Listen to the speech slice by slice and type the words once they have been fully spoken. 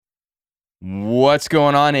What's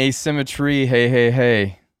going on, Asymmetry? Hey, hey,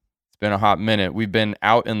 hey. It's been a hot minute. We've been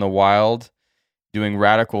out in the wild doing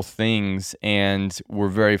radical things, and we're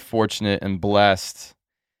very fortunate and blessed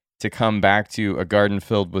to come back to a garden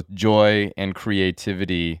filled with joy and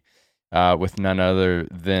creativity with none other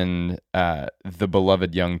than the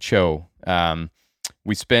beloved Young Cho.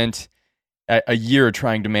 We spent a year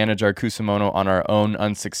trying to manage our Kusamono on our own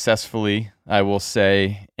unsuccessfully, I will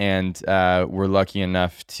say, and we're lucky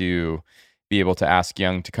enough to be able to ask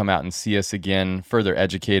Young to come out and see us again, further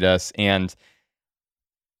educate us, and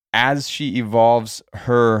as she evolves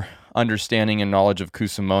her understanding and knowledge of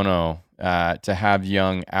Kusamono, to have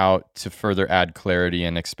Young out to further add clarity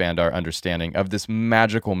and expand our understanding of this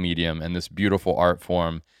magical medium and this beautiful art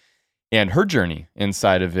form and her journey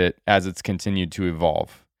inside of it as it's continued to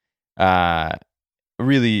evolve.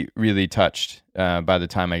 Really, really touched by the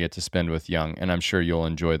time I get to spend with Young, and I'm sure you'll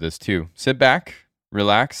enjoy this too. Sit back,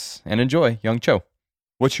 relax, and enjoy Young Cho.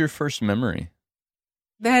 What's your first memory?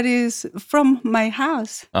 That is from my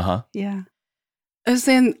house. Uh-huh. Yeah. As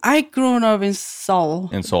in, I grown up in Seoul.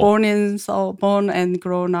 In Seoul. Born in Seoul, born and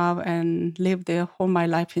grown up and lived there all my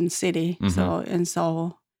life in city. Mhm. So in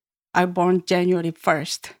Seoul, I born January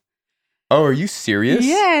 1st. Oh, are you serious?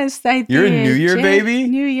 Yes, I did. You're a New Year baby?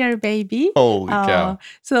 New Year baby. Holy cow.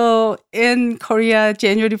 So in Korea,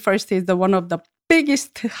 January 1st is one of the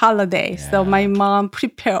biggest holidays. So my mom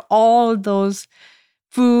prepared all those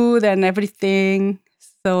food and everything.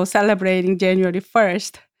 So celebrating January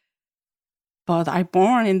 1st. But I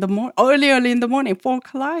born in the early in the morning, 4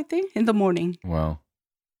 o'clock, I think, in the morning. Wow.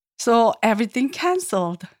 So everything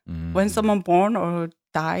canceled. Mhm. When someone born or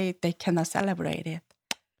died, they cannot celebrate it.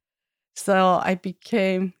 So I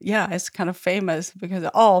became, it's kind of famous because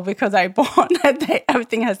I born that day,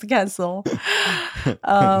 everything has to cancel.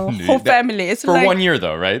 Whole family. It's For like 1 year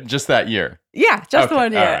though, right? Just that year. Yeah, just Okay.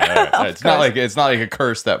 1 year. All right. Of It's not course. like a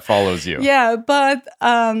curse that follows you. Yeah, but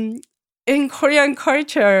in Korean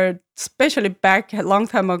culture, especially back a long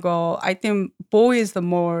time ago, I think boy is the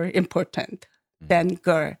more important than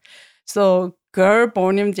girl. So girl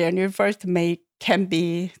born in January 1st can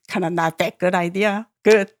be kind of not that good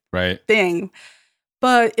Right. thing.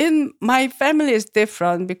 But in my family is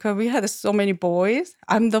different because we had so many boys.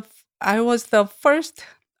 I was the first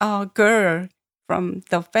girl from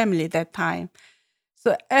the family that time.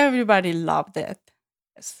 So everybody loved it.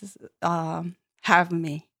 Have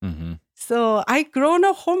me. Mm-hmm. So I grown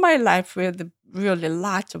up all my life with really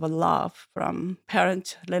lots of love from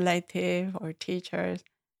parents, relatives, or teachers.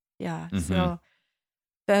 Yeah. Mhm. So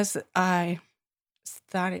that's I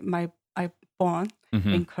born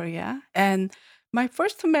Mhm. in Korea. And my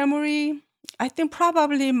first memory, I think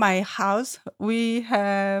probably my house.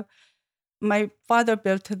 My father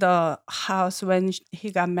built the house when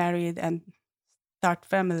he got married and start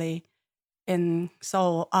family in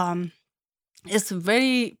Seoul. It's a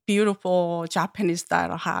very beautiful Japanese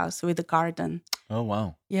style house with a garden. Oh,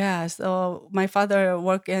 wow. Yeah, so my father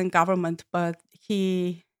worked in government, but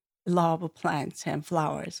he loved plants and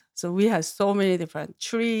flowers. So we had so many different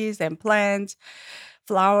trees and plants,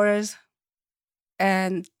 flowers.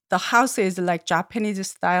 And the house is like Japanese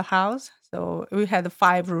style house. So we had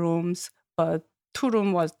 5 rooms, but 2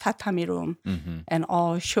 room was tatami room Mm-hmm. and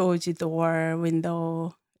all shoji door,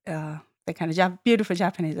 window, the kind of beautiful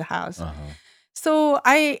Japanese house. Uh-huh. So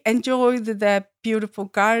I enjoyed that beautiful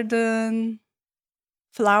garden,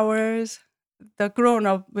 flowers, the grown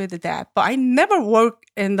up with that. But I never worked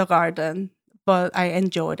in the garden, but I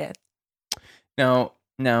enjoyed it. Now,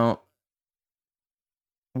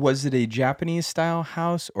 was it a Japanese style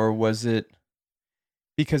house or was it?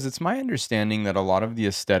 Because it's my understanding that a lot of the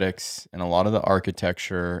aesthetics and a lot of the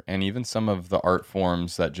architecture and even some of the art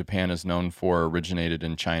forms that Japan is known for originated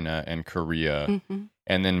in China and Korea Mm-hmm.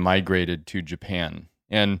 and then migrated to Japan.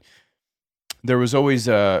 And there was always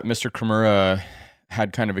Mr. Kimura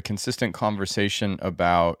had kind of a consistent conversation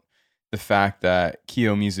about the fact that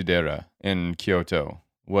Kiyomizudera in Kyoto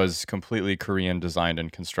was completely Korean designed and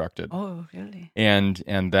constructed. Oh, really? And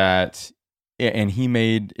he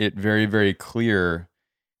made it very, very clear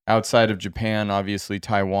outside of Japan, obviously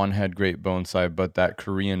Taiwan had great bonsai, but that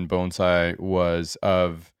Korean bonsai was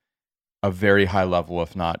of a very high level,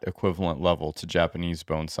 if not equivalent level to Japanese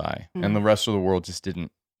bonsai. And the rest of the world just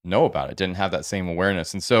didn't know about it, didn't have that same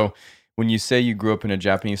awareness. And so when you say you grew up in a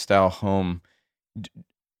Japanese style home,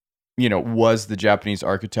 was the Japanese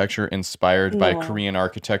architecture inspired by No. Korean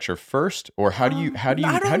architecture first, or how do you I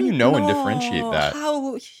don't know and differentiate know that?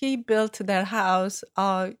 how he built that house.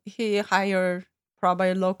 He hired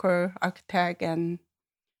probably a local architect, and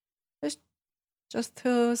it's just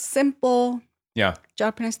a simple Yeah.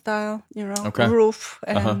 Japanese style, Okay. roof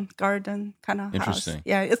Uh-huh. and garden kind of house. Interesting.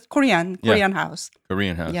 Yeah, it's Korean house.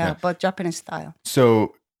 Korean house. Yeah, Yeah. but Japanese style.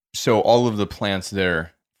 So all of the plants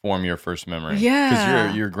there form your first memory. Yeah.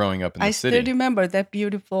 Because you're growing up in the I city. still remember that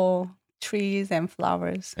beautiful trees and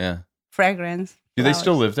flowers. Yeah. Fragrance. Do they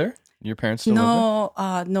still live there? Your parents still live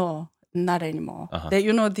there? No, not anymore. Uh-huh. They,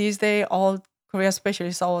 these days, all Korea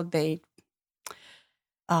specialists, they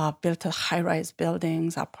built high-rise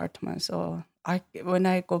buildings, apartments. So when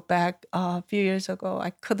I go back a few years ago, I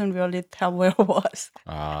couldn't really tell where it was.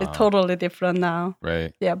 It's totally different now.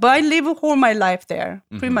 Right. Yeah, but I live all my life there,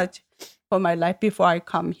 pretty Mhm. much for my life before I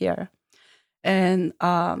come here. And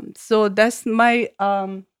so that's my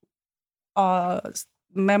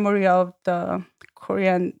memory of the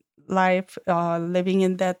Korean life, living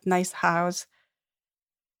in that nice house.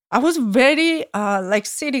 I was very like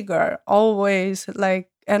city girl, always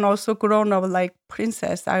and also grown up like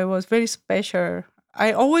princess. I was very special.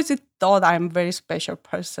 I always thought I'm a very special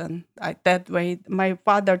person. That way, my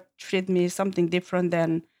father treated me something different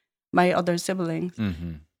than my other siblings.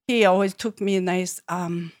 Mm-hmm. He always took me nice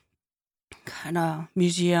kind of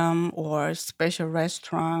museum or special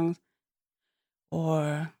restaurants,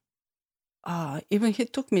 or even he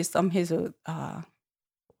took me some his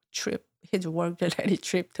trip, his work related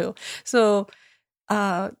trip too. So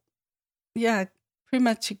yeah, pretty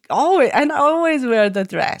much always, and I always wear the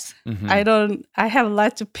dress. Mm-hmm. I have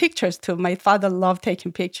lots of pictures too. My father loved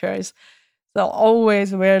taking pictures, so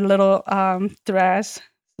always wear little dress.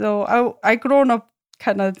 So I grown up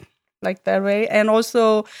kind of like that way. And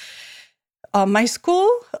also my school,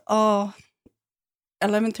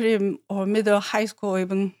 elementary or middle, high school,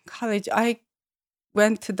 even college, I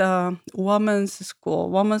went to the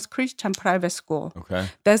women's Christian private school. Okay.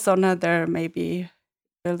 That's another maybe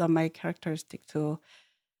build on my characteristic too.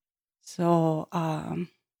 So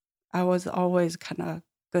I was always kind of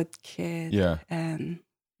good kid. Yeah. And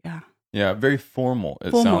yeah. Yeah, very formal,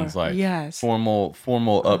 it Formal, sounds like. yes.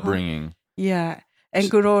 Formal upbringing. Yeah. And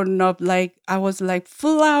growing up, like I was like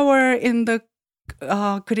flower in the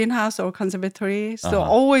greenhouse or conservatory. So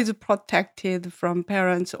always protected from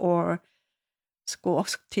parents or school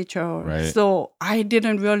teacher. Right. So I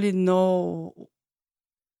didn't really know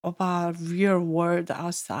about real world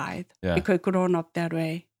outside because growing up that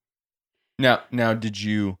way. Now, did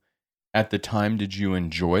you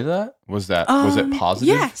enjoy that? Was it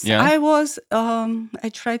positive? Yes, Yeah? I was. I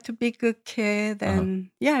tried to be a good kid, and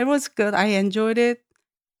it was good. I enjoyed it.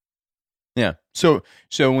 Yeah. So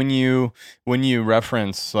when you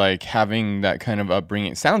reference like having that kind of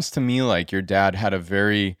upbringing, it sounds to me like your dad had a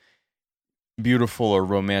very beautiful or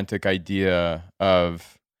romantic idea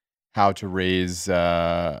of how to raise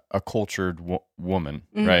a cultured woman,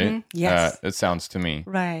 right? Yes. It sounds to me.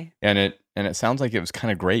 Right. And it sounds like it was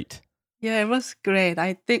kind of great. Yeah, it was great.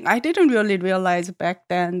 I think I didn't really realize back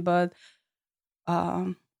then, but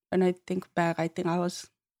when I think back, I think I was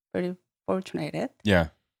pretty fortunate. Yeah.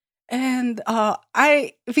 And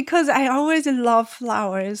because I always love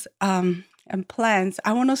flowers and plants,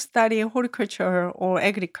 I want to study horticulture or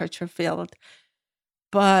agriculture field.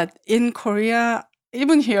 But in Korea,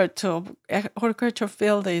 even here too, horticulture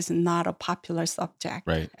field is not a popular subject.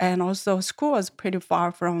 Right. And also school is pretty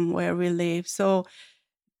far from where we live. So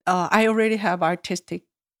I already have artistic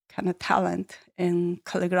kind of talent in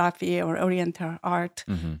calligraphy or Oriental art.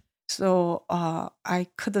 Mm-hmm. So I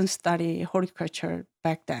couldn't study horticulture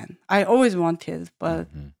back then. I always wanted, but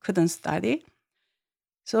couldn't study.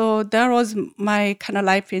 So that was my kind of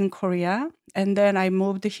life in Korea. And then I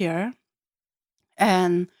moved here.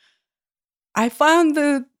 And I found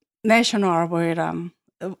the National Arboretum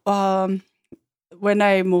when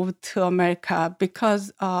I moved to America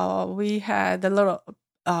because we had a little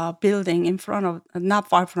building in front of, not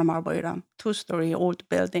far from Arboretum, 2-story old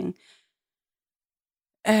building.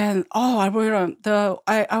 And Arboretum,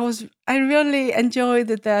 I really enjoyed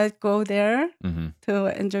that, go there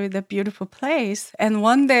to enjoy the beautiful place. And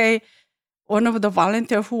one day, one of the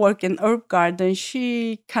volunteers who work in herb garden,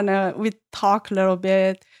 we talked a little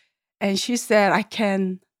bit, and she said, I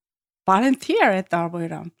can volunteer at the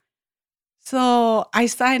Arboretum. So I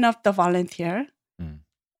signed up to volunteer,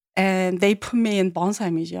 and they put me in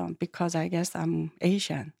bonsai museum because I guess I'm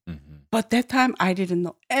Asian. But that time, I didn't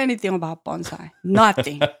know anything about bonsai.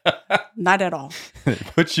 Nothing. Not at all. They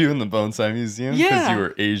put you in the bonsai museum because you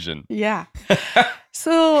were Asian. Yeah.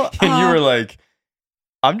 So and you were like,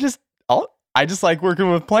 I just like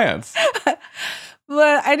working with plants.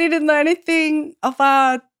 But I didn't know anything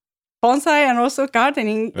about bonsai and also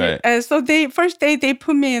gardening. Right. So first day they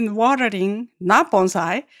put me in watering, not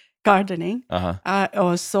bonsai, gardening. It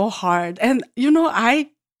was so hard. And I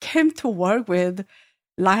came to work with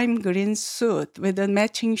lime green suit with the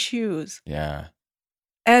matching shoes. Yeah.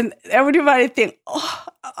 And everybody think, oh,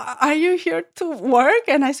 are you here to work?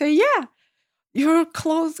 And I say, yeah, your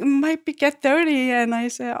clothes might get dirty. And I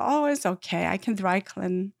say, oh, it's okay. I can dry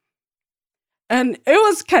clean. And it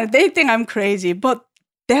was they think I'm crazy, but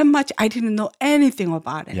that much I didn't know anything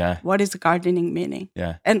about it. Yeah. What is gardening meaning?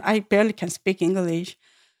 Yeah. And I barely can speak English.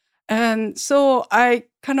 And so I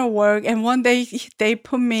kind of work. And one day they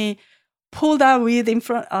pulled that weed in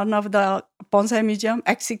front of the bonsai museum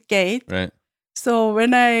exit gate. Right. So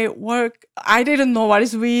when I work, I didn't know what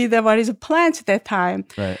is weed and what is a plant at that time.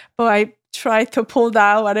 Right. But I tried to pull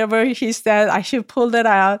out whatever he said I should pull that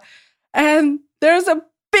out. And there's a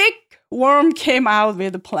big worm came out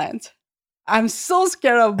with the plant. I'm so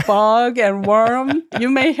scared of bug and worm. You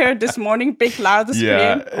may hear this morning big loud scream.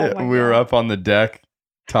 Yeah. Oh We were up on the deck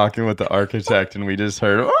talking with the architect and we just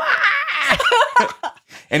heard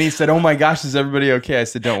and he said, oh my gosh, is everybody okay? I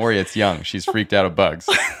said, don't worry, it's Young. She's freaked out of bugs.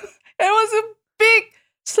 It was a big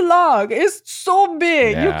slug. It's so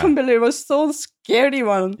big. Yeah. You can believe it was so scary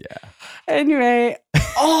one. Yeah. Anyway,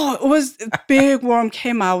 it was a big worm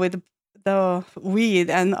came out with the weed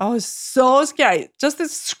and I was so scared. Just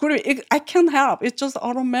this scream. I can't help. It's just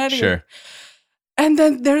automatic. Sure. And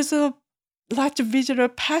then there's a large visitor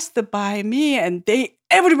passed by me and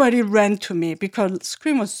everybody ran to me because the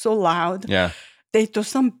scream was so loud. Yeah. They thought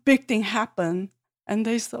some big thing happened and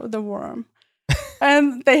they saw the worm.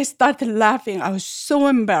 And they started laughing. I was so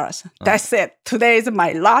embarrassed. That's it. Today is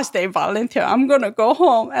my last day volunteer. I'm going to go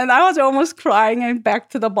home. And I was almost crying and back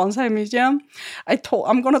to the bonsai museum.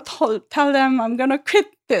 I'm going to tell them I'm going to quit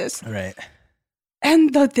this. Right.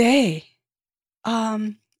 And the day,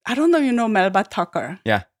 I don't know if you know Melba Tucker.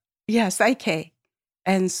 Yeah. Yeah, Psyche.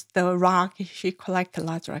 And the rock, she collected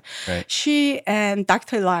lots, right? Right. She and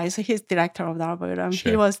Dr. Elias, he's director of the Arboretum,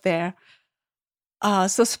 Sure. he was there.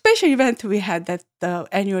 So special event, we had the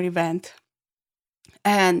annual event.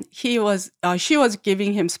 And she was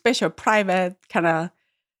giving him special private kind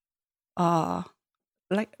of,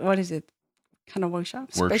 what is it? Kind of workshop?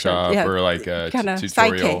 Workshop special, or like a kind of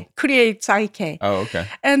tutorial? Psyche, create Psyche. Oh, okay.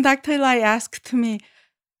 And Dr. Eli asked me,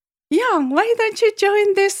 Young, why don't you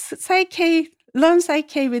join this Psyche, learn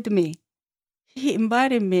Psyche with me? He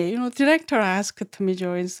invited me. Director asked me to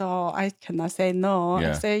join, so I cannot say no.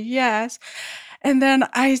 Yeah. I say yes. And then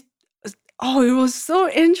it was so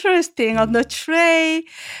interesting on the tray,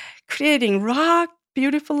 creating rock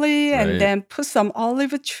beautifully, Right. and then put some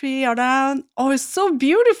olive tree around. Oh, it's so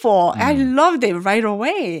beautiful. I loved it right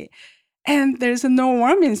away. And there's no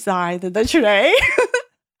worm inside the tray.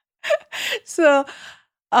 So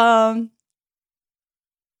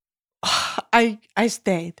I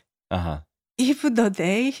stayed. Uh-huh. If the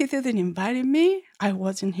day he didn't invite me, I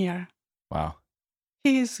wasn't here. Wow.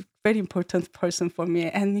 He is a very important person for me.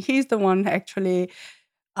 And he's the one actually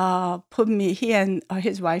put me, he and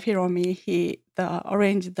his wife, Hiromi,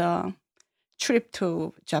 arranged the trip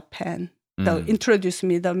to Japan. Introduced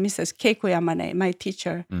me, the Mrs. Keiko Yamane, my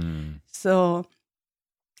teacher. So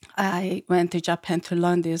I went to Japan to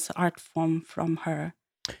learn this art form from her.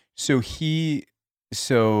 So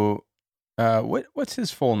what's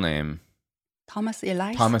his full name? Thomas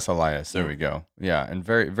Elias. Thomas Elias. There we go. Yeah, and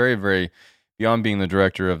very, very, very beyond being the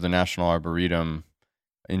director of the National Arboretum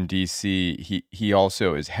in DC, he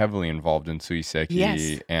also is heavily involved in Suiseki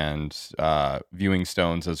Yes. and viewing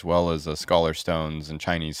stones as well as scholar stones and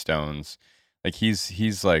Chinese stones. Like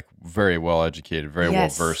he's like very well educated, very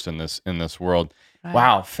Yes. well versed in this world. Right.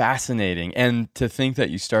 Wow, fascinating. And to think that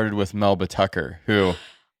you started with Melba Tucker, who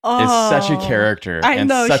is such a character I and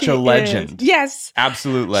know such she a legend. is. Yes.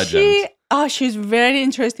 Absolute legend. She's a very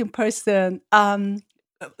interesting person.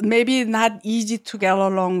 Maybe not easy to get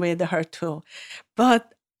along with her too.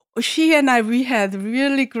 But she and we had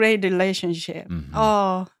really great relationship. Mhm.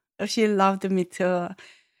 Oh, she loved me too.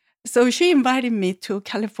 So she invited me to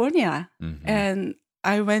California. Mhm. And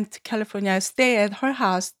I went to California. I stayed at her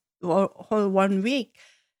house whole 1 week.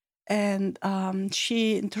 And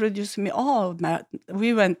she introduced me.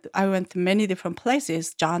 I went to many different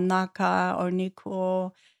places. John Naka,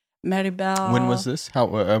 Ornico, Maribel. When was this? How?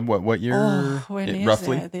 What year? When is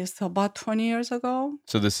roughly? it? It's about 20 years ago,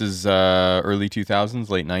 So this is early 2000s,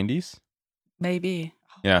 late 90s. maybe.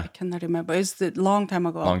 Yeah. I cannot remember. It's a long time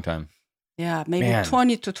ago. Long time. Yeah, maybe Man.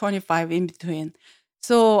 20 to 25 in between.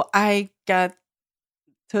 So I got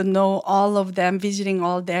to know all of them, visiting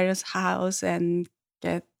all their house and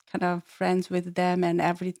get kind of friends with them. And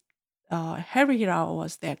Harry Hirao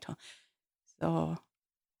was there too. So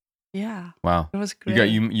yeah, Wow. it was You great.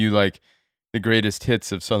 got you like the greatest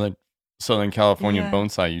hits of Southern Southern California Yeah.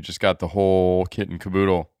 bonsai. You just got the whole kit and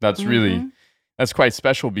caboodle. That's really, Mm-hmm. that's quite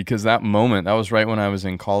special because that moment, that was right when I was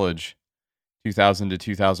in college, 2000 to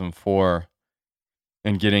 2004,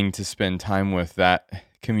 and getting to spend time with that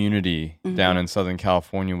community down Mm-hmm. in Southern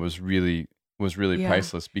California was really Yeah.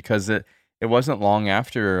 priceless because it wasn't long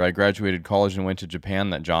after I graduated college and went to Japan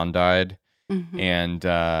that John died, Mm-hmm.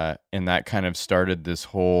 and that kind of started this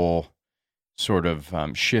whole sort of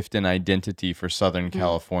shift in identity for Southern Mm-hmm.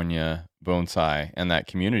 California bonsai and that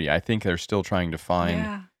community. I think they're still trying to find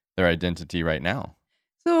Yeah. their identity right now.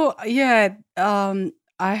 So yeah,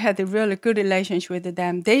 I had a really good relationship with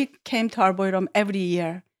them. They came to Arboretum every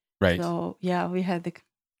year. Right. So yeah, we had the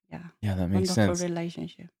Yeah, that makes wonderful sense.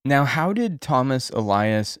 relationship. Now, how did Thomas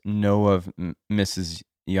Elias know of Mrs.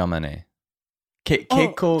 Yamane?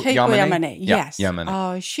 Keiko Keiko Yamane? Yamane. Yeah, Yes.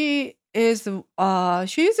 Yamane. She is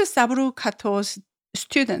a Saburo Kato's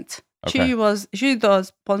student. Okay. She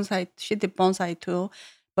does bonsai. She did bonsai too,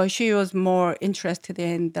 but she was more interested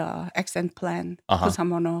in the accent plant,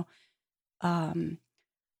 Kusamono.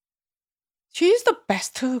 She's the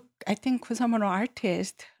best, I think, Kusamono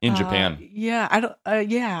artist In Japan. Yeah, I don't.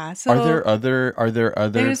 Yeah. So Are there other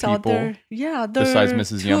there's people other. Yeah, besides there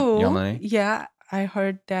Mrs. too. Yamane? Yeah, I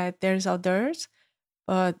heard that there's others,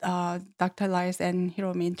 but Dr. Elias and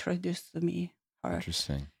Hiromi introduced me her.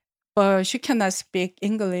 Interesting. But she cannot speak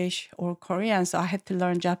English or Korean, so I had to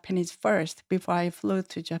learn Japanese first before I flew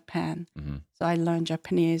to Japan. Mm-hmm. So I learned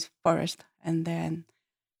Japanese first, and then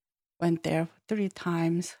went there 3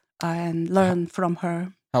 times and learned from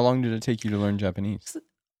her. How long did it take you to learn Japanese?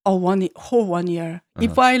 Whole 1 year.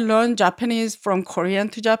 If I learn Japanese from Korean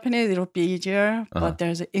to Japanese, it'll be easier. But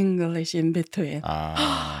there's English in between.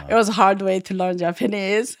 It was a hard way to learn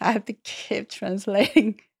Japanese. I have to keep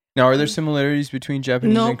translating. Now, are there similarities between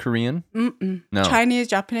Japanese No. and Korean? No. Chinese,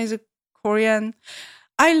 Japanese, Korean.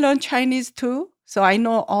 I learned Chinese too, so I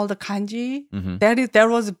know all the kanji. That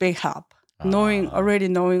was a big help. Already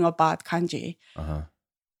knowing about kanji.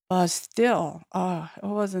 But still, it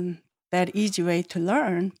wasn't that easy way to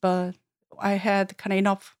learn. But I had kind of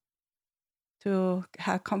enough to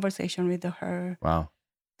have conversation with her. Wow.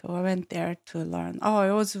 So I went there to learn.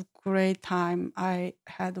 It was a great time. I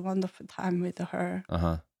had a wonderful time with her.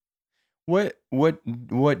 What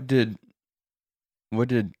did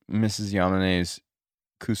Mrs. Yamane's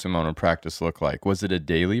Kusamono practice look like? Was it a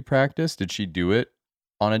daily practice? Did she do it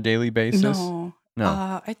on a daily basis?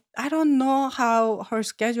 No. I don't know how her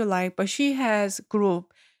schedule like, but she has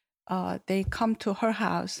group. They come to her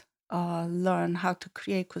house, learn how to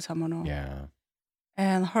create kusamono. Yeah.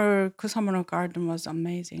 And her kusamono garden was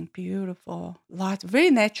amazing, beautiful,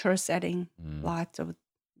 very natural setting, lots of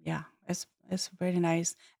it's very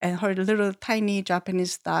nice. And her little tiny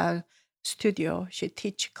Japanese style studio, she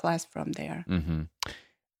teach class from there.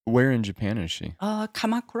 Where in Japan is she?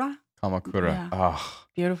 Kamakura. Kamakura. Yeah.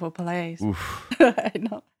 Beautiful place. Oof. I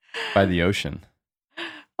know. By the ocean.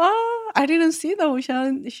 I didn't see the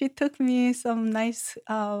ocean. She took me some nice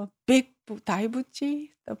big Daibuchi,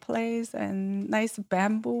 the place, and nice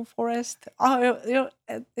bamboo forest.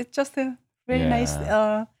 It's just a very nice,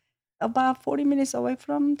 about 40 minutes away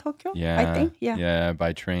from Tokyo, I think. Yeah,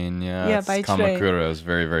 by train. Yeah, by train. Kamakura is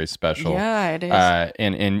very, very special. Yeah, it is.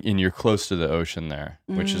 And you're close to the ocean there,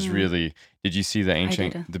 which is really. Did you see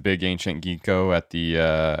the big ancient Ginkgo at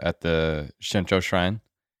the Shinto shrine?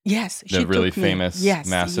 Yes, the really famous,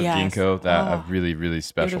 massive Ginkgo. That a really, really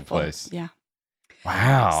special beautiful place. Yeah.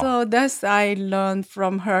 Wow. So that's I learned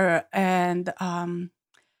from her, and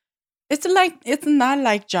it's not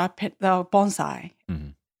like Japan the bonsai.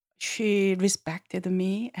 She respected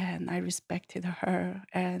me, and I respected her,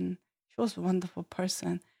 and she was a wonderful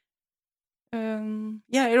person.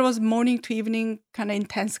 It was morning to evening, kind of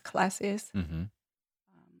intense classes.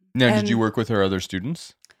 Now, did you work with her other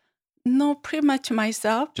students? No, pretty much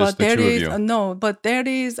myself. Just but the two is of you? No, but there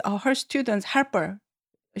is her students helper.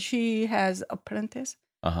 She has apprentice,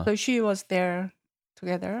 so she was there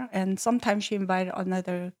together, and sometimes she invited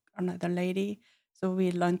another lady, so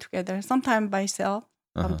we learned together. Sometimes by myself,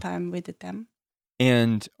 sometimes with them.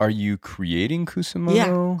 And are you creating kusamono?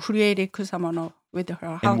 Yeah, created kusamono with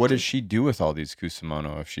her. And what does she do with all these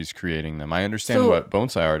kusamono if she's creating them? I understand what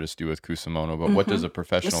bonsai artists do with kusamono, but what does a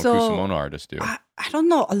professional kusamono artist do? I don't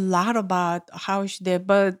know a lot about how she did,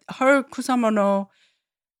 but her kusamono,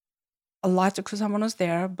 a lot of kusamonos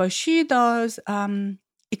there, but she does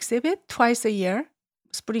exhibit twice a year,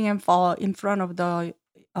 spring and fall, in front of the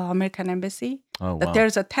American Embassy. Oh, wow.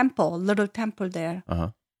 There's a little temple there.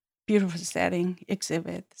 Beautiful setting,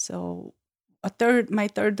 exhibit. So my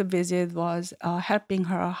third visit was helping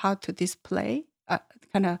her how to display,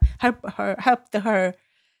 kind of helped her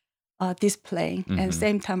displaying. And Mhm.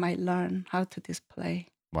 same time, I learned how to display.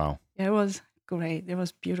 Wow. It was great. It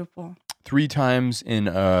was beautiful. 3 times in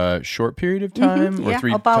a short period of time, or Yeah,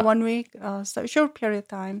 3 about ti 1 week, so short period of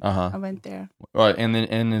time. Uh-huh. I went there.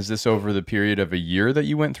 And is this over the period of a year that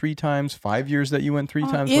you went 3 times, 5 years that you went 3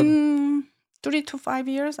 times? What? In 3 to 5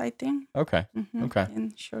 years, I think. Okay. Okay.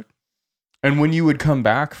 In short. And when you would come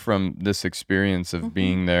back from this experience of Mhm.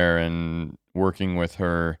 being there and working with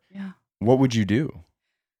her, Yeah. what would you do?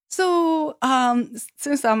 So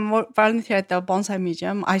since I'm volunteer at the bonsai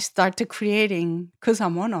museum, I started creating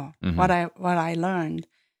kusamono. Mhm. What I learned.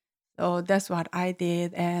 So that's what I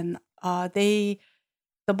did, and the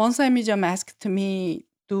bonsai museum asked me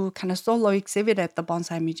to kind of solo exhibit at the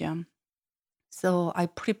bonsai museum. So I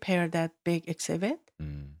prepared that big exhibit.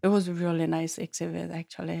 Mm. It was a really nice exhibit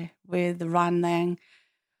actually with Ron Lang.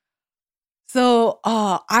 So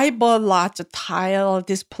I bought lots of tile,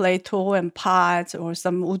 display tool, and pots, or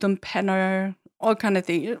some wooden panel, all kind of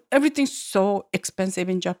thing. Everything's so expensive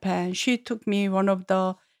in Japan. She took me one of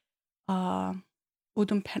the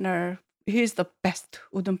wooden panel. He's the best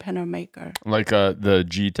wooden panel maker. Like the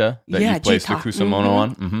Jita that Yeah, you placed the Jita. kusamono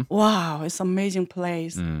on? Mhm. Wow, it's an amazing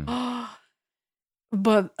place. Mm.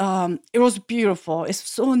 But it was beautiful. It's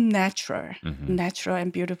so natural Mhm.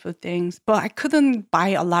 and beautiful things. But I couldn't buy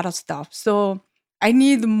a lot of stuff, so I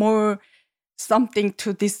need more something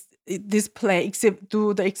to display.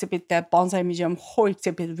 Do the exhibit that bonsai museum whole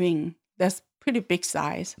exhibit wing. That's pretty big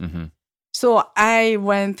size. Mhm. So I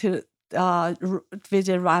went to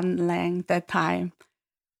visit Ran Lang that time.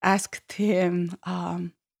 Asked him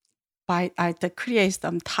to create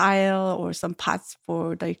some tile or some pots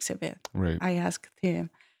for the exhibit. Right. I asked him.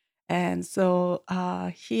 And so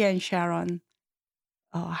he and Sharon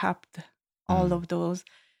helped all of those.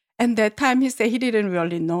 And that time he said he didn't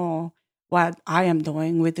really know what I am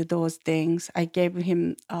doing with those things. I gave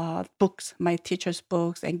him books, my teacher's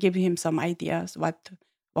books, and give him some ideas what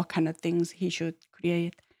kind of things he should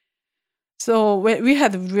create. So we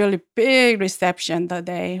had a really big reception that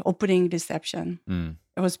day, opening reception. Mm.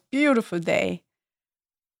 It was a beautiful day.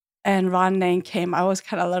 And Ron Lang came. I was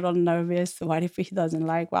kind of a little nervous. What if he doesn't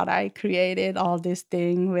like what I created, all this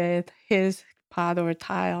thing with his pot or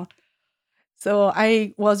tile? So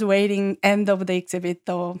I was waiting end of the exhibit,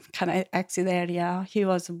 though, kind of exit area. He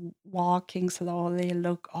was walking slowly,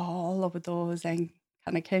 look all of those, and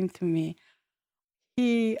kind of came to me.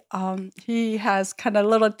 He has kind of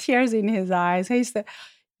little tears in his eyes. He said,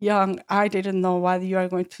 "Young, I didn't know what you are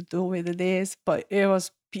going to do with this, but it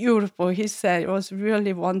was beautiful." He said it was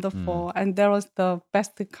really wonderful, and that was the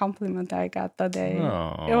best compliment I got that day.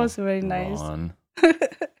 It was very nice. Ron.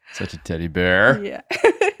 Such a teddy bear. Yeah.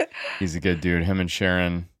 He's a good dude. Him and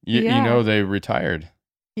Sharon. You Yeah. know they retired.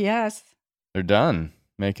 Yes. They're done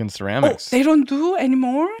making Oh, ceramics. they don't do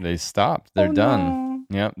anymore? They stopped. They're Oh, done. no.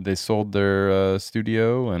 Yep. They sold their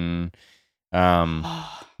studio, and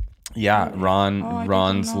Oh, yeah, really? Oh, I didn't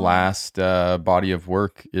Ron's know. last body of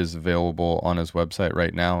work is available on his website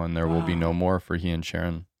right now, and there will be no Wow. more for he and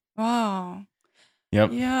Sharon. Wow. Yep.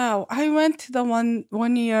 Yeah, I went to the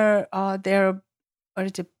one year their what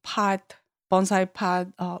is it, pot, bonsai pot,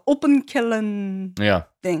 open kiln Yeah.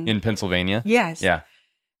 thing. In Pennsylvania. Yes. Yeah.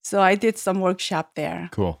 So I did some workshop there.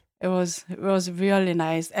 Cool. It was really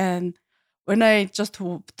nice. And when I just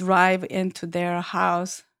drive into their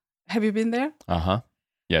house, have you been there? Uh-huh.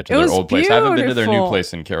 Yeah, to It their was old place. I haven't been to their new beautiful.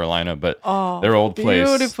 place in Carolina, but Oh, their old place.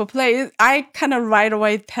 beautiful place. I kind of right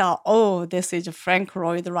away tell, oh, this is Frank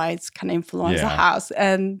Lloyd Wright's kind of influence Yeah. house.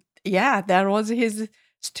 And yeah, that was his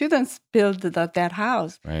students built that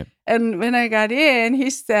house. Right. And when I got in, he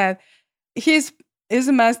said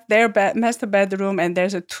their master bedroom, and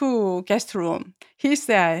there's a 2 guest room. He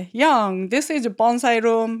said, "Young, this is a bonsai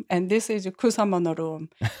room, and this is a kusamono room.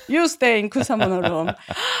 You stay in kusamono room."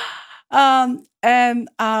 And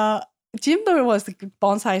Jim Doyle was the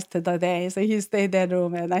bonsaist the day, so he stayed that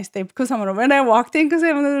room, and I stayed kusamono. When I walked in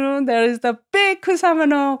kusamono room, there is the big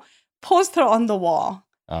kusamono poster on the wall.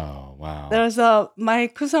 Oh, wow. There's my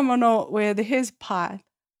kusamono with his pot,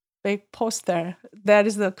 big poster. That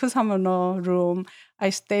is the kusamono room. I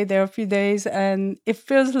stayed there a few days, and it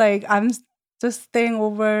feels like I'm just staying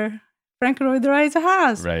over Frank Lloyd Wright's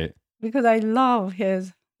house. Right. Because I love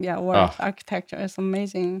his work, architecture. It's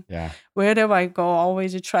amazing. Yeah. Wherever I go, I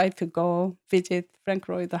always try to go visit Frank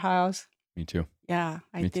Lloyd's house. Me too. Yeah,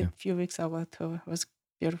 I Me did too. a few weeks ago too. It was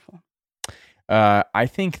beautiful. I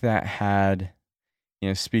think that had,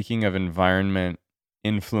 speaking of environment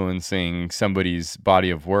influencing somebody's body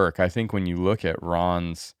of work, I think when you look at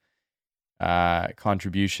Ron's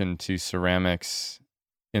contribution to ceramics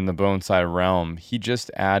in the bonsai realm, he just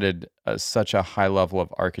added such a high level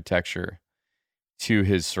of architecture to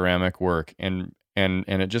his ceramic work, and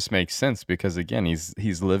it just makes sense because again,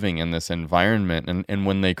 he's living in this environment, and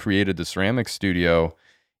when they created the ceramic studio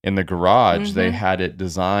in the garage, they had it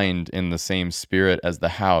designed in the same spirit as the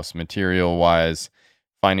house, material wise,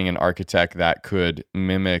 finding an architect that could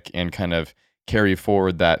mimic and kind of carry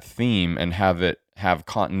forward that theme and have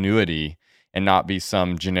continuity and not be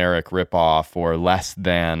some generic ripoff or less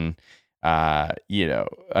than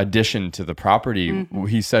addition to the property.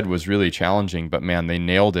 He said was really challenging, but man, they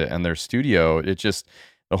nailed it. And their studio,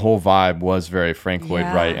 the whole vibe was very Frank Lloyd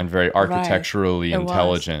Wright and very architecturally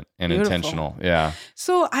intelligent and beautiful. Intentional. Yeah.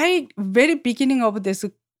 So very beginning of this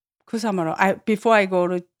Kusamuro, before I go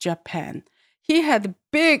to Japan, he had a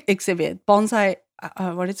big exhibit, bonsai,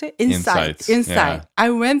 what is it? Insights. Yeah.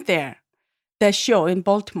 I went there, that show in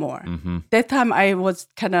Baltimore. That time I was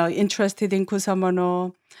kind of interested in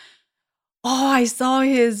Kusamuro. Oh, I saw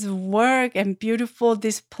his work and beautiful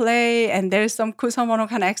display, and there's some Kusamuro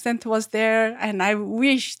kind of accent was there, and I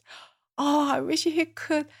wish he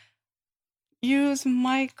could use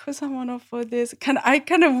my Kusamuro for this. I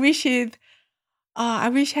kind of wish it. I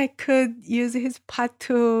wish I could use his pot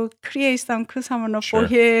to create some Kusamuro for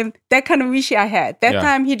him. That kind of wish I had. That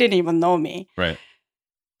time he didn't even know me. Right.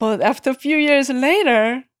 But after a few years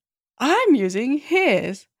later, I'm using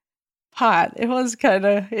his pot. It was kind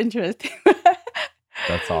of interesting.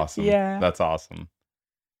 That's awesome. Yeah. That's awesome.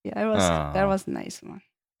 Yeah, that was a nice one.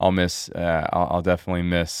 I'll definitely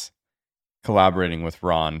miss collaborating with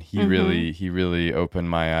Ron. He really opened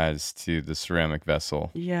my eyes to the ceramic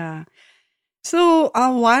vessel. Yeah. So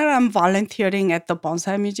while I'm volunteering at the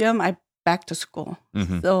Bonsai Museum, I back to school.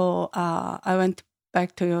 So I went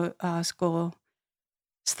back to school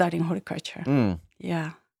studying horticulture.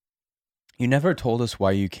 Yeah. You never told us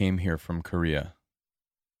why you came here from Korea.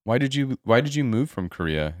 Why did you move from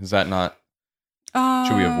Korea? Is that not?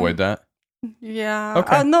 Should we avoid that? Yeah.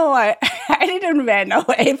 Okay. No, I didn't run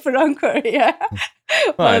away from Korea.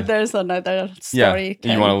 But there's another story.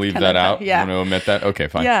 Yeah. You want to leave that out? Yeah. You want to omit that? Okay,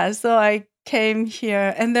 fine. Yeah. So I came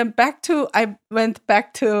here and then I went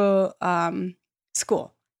back to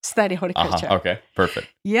school, study horticulture. Okay, perfect.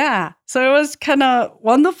 Yeah. So it was kind of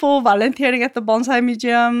wonderful volunteering at the Bonsai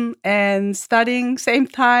Museum and studying same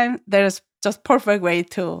time. There's just perfect way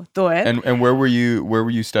to do it. And where were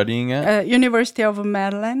you studying at? University of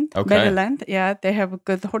Maryland. Okay. Maryland. Yeah, they have a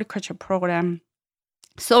good horticulture program.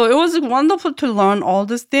 So it was wonderful to learn all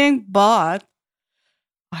this thing, but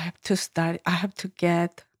I have to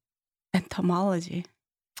get entomology.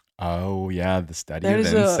 Oh yeah, the study of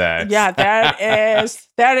insects.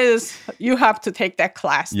 That is you have to take that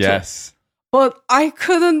class. Yes. Too. But I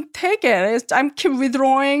couldn't take it. I keep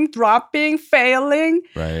withdrawing, dropping, failing.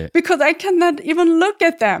 Right. Because I cannot even look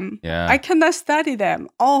at them. Yeah. I cannot study them.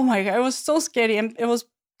 Oh my God, it was so scary and it was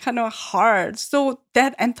kind of hard. So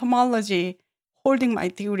that entomology holding my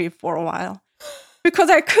degree for a while. Because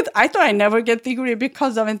I thought I never get degree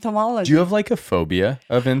because of entomology. Do you have like a phobia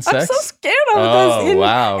of insects? I'm so scared of those. Oh,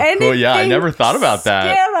 wow. Cool. Yeah, I never thought about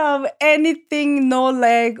that. Scared of anything, no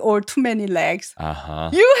leg or too many legs.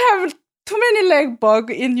 You have too many leg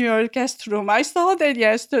bug in your guest room. I saw that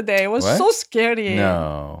yesterday. It was so scary.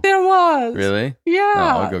 No. There was. Really? Yeah. No,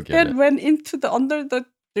 I'll go get it. That went into under the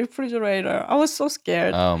refrigerator. I was so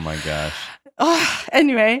scared. Oh my gosh.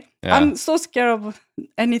 Anyway, I'm so scared of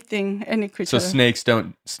anything, any creature. So snakes.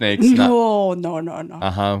 No.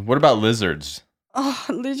 What about lizards?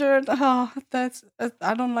 Lizard. That's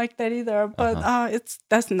I don't like that either. But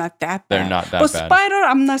that's not that bad. They're not that but bad. But spider,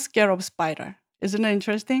 I'm not scared of spider. Isn't it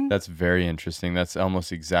interesting? That's very interesting. That's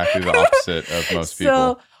almost exactly the opposite of most people.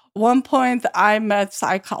 So one point I met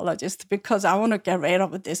psychologist because I want to get rid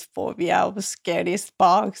of this phobia of scary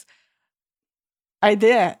bugs. I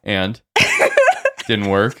did. And? Didn't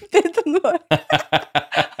work? Didn't work.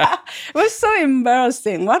 It was so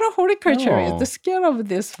embarrassing. What a horticulture is. The scare of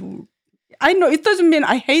this. I know it doesn't mean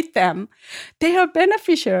I hate them. They are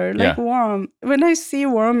beneficial, like worm. When I see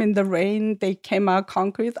worm in the rain, they came out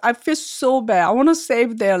concrete. I feel so bad. I want to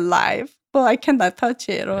save their life, but I cannot touch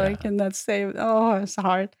it or I cannot save it. Oh, it's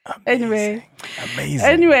hard. Amazing.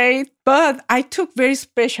 Anyway, but I took very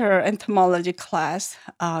special entomology class,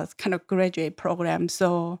 kind of graduate program.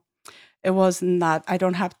 So it was not, I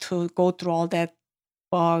don't have to go through all that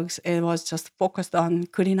bugs. It was just focused on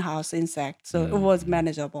greenhouse insects. So it was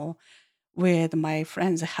manageable with my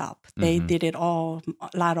friends' help. They did it all,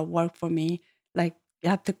 a lot of work for me. Like you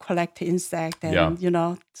have to collect insect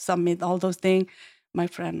and, submit all those things. My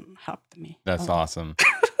friend helped me. That's awesome.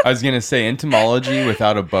 I was going to say entomology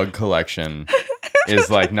without a bug collection is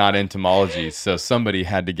like not entomology. So somebody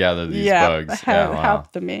had to gather these bugs.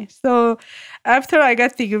 Helped me. So after I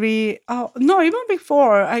got degree, no, even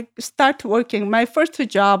before I start working, my first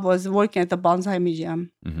job was working at the Bonsai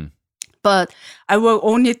Museum. Mm-hmm. But I work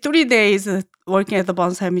only 3 days working at the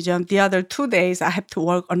Bonsai Museum. The other 2 days, I have to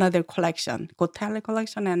work another collection, Gotele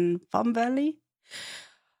collection and Palm Valley.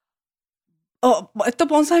 Oh, at the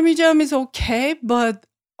Bonsai Museum is okay, but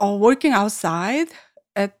working outside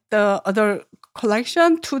at the other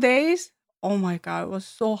collection 2 days, oh my God, it was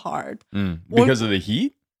so hard. Because of the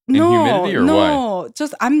heat and humidity, or why? No,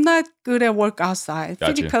 just I'm not good at work outside.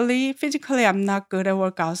 Gotcha. Physically, I'm not good at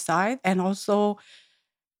work outside, and also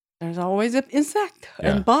there's always an insect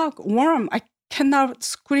and bug, worm. I cannot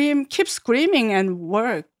keep screaming and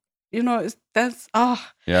work. You know,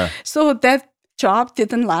 So that job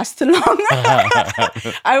didn't last long.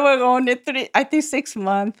 I worked only 6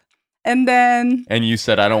 months. And then... And you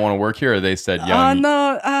said, I don't want to work here, or they said, yeah?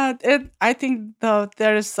 No, I think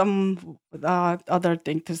there is some other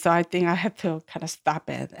thing too. So I think I have to kind of stop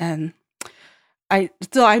it. And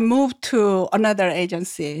I moved to another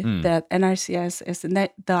agency that NRCS is.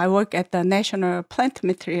 I work at the National Plant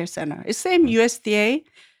Material Center. It's same USDA,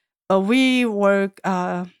 but we work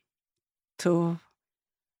to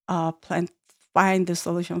find the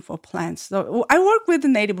solution for plants. So I work with the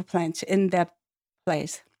native plants in that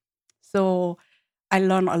place. So I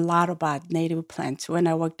learned a lot about native plants when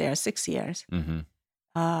I worked there 6 years. Mm-hmm.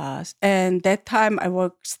 And that time I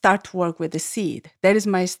start to work with the seed. That is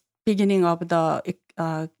my beginning of the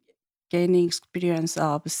gaining experience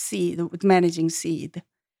of seed, with managing seed.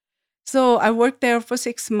 So I worked there for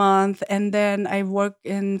 6 months, and then I worked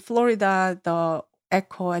in Florida, the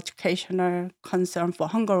Eco Educational Concern for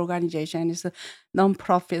Hunger organization. It's a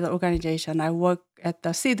nonprofit organization. I work at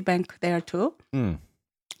the seed bank there too.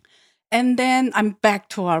 And then I'm back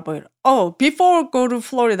to Arboretum. Oh, before go to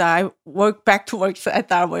Florida, I work at the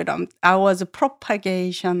Arboretum. I was a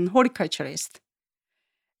propagation horticulturist.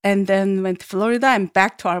 And then went to Florida and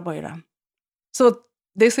back to Arboretum. So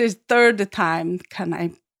this is third time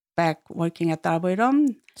I'm back working at the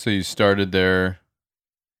Arboretum. So you started there...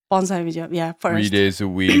 Bonsai Museum, first. 3 days a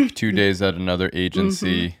week, 2 days at another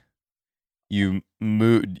agency. Mm-hmm. You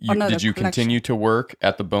moved. Did you continue to work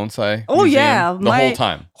at the Bonsai Museum? The whole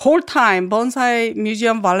time? Whole time. Bonsai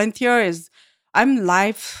Museum volunteer I'm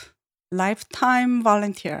lifetime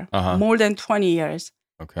volunteer. More than 20 years.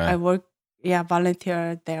 Okay. I work,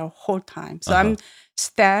 volunteer there whole time. So I'm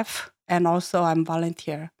staff and also I'm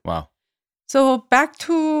volunteer. Wow. So back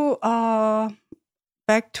to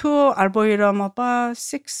Arboretum about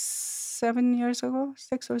 6 or 7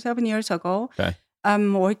 years ago. Okay.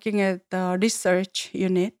 I'm working at the research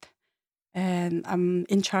unit, and I'm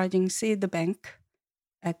in charging seed bank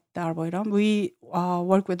at the Arboretum. We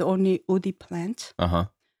work with only woody plants.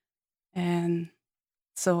 And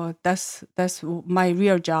so that's my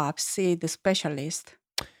real job, seed specialist.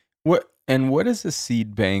 What is the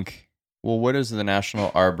seed bank? Well, what is the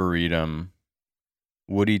National Arboretum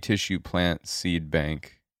Woody Tissue Plant Seed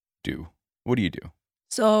Bank do? What do you do?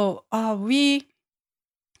 So we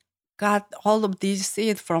got all of these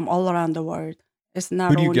seeds from all around the world. It's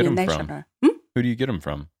not only national. Who do you get them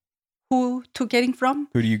from? Who to getting from?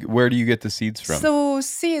 Where do you get the seeds from? So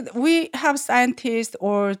we have scientists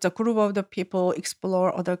or the group of the people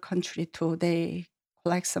explore other country too. They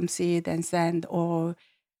collect some seed and send, or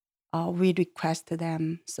we request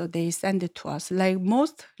them, so they send it to us.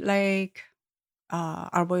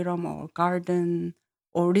 Arboretum or garden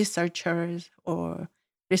or researcher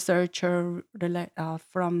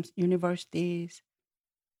from universities.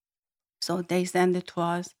 So they send it to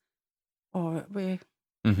us, or we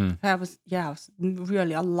have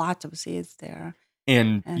really a lot of seeds there.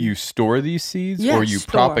 And you store these seeds, or you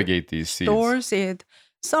propagate these seeds? Store seed,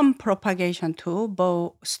 some propagation too,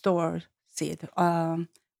 but store seed.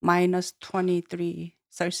 Minus 23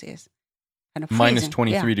 Celsius. Kind of minus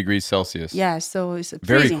 23 degrees Celsius. Yeah, so it's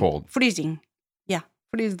very cold. Freezing. Yeah,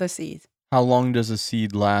 freeze the seed. How long does a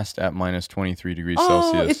seed last at minus 23 degrees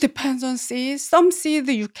Celsius? It depends on seeds. Some seeds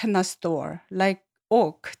you cannot store, like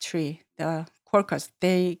oak tree, the quercus,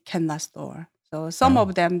 they cannot store. So some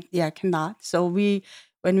of them, cannot. So when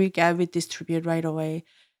we distribute right away.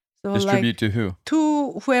 So distribute to who?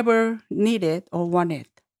 To whoever need it or want it.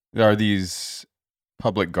 Are these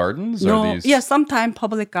public gardens? No, sometimes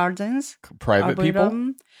public gardens. Private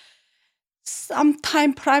people?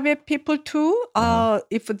 Sometimes private people too,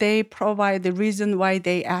 if they provide the reason why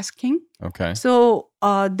they asking. Okay. So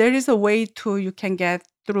there is a way you can get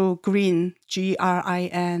through GRIN,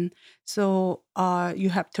 GRIN. So you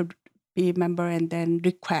have to be member and then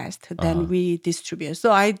request, then Uh-huh. we distribute.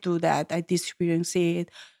 So I do that. I distributing seed.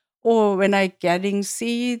 Or when I getting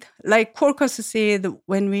seed, like crocus seed,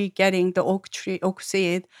 when we getting the oak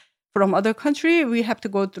seed from other country, we have to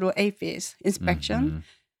go through APHIS inspection. Mhm.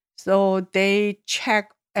 So they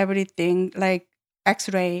check everything like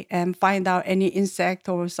X-ray and find out any insect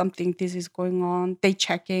or something this is going on. They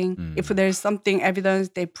checking. If there's something evidence,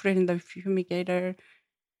 they put it in the fumigator,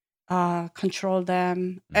 control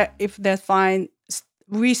them. If they're fine,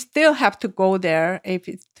 we still have to go there if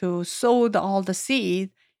it's to sow all the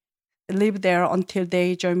seed, live there until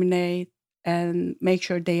they germinate and make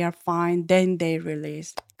sure they are fine. Then they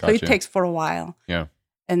release. So Gotcha. it takes for a while. Yeah.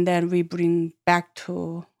 And then we bring back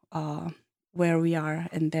to where we are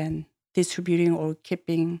and then distributing or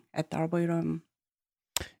keeping at the arboretum.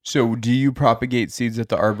 So do you propagate seeds at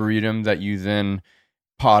the arboretum that you then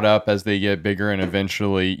pot up as they get bigger and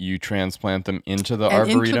eventually you transplant them into the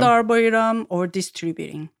arboretum? Into the arboretum or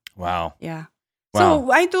distributing. Wow. Yeah. Wow.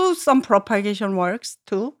 So I do some propagation works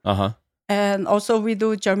too. Uh-huh. And also we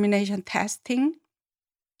do germination testing.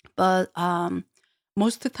 But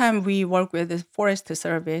most of the time we work with the Forest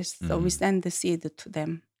Service. So we send the seed to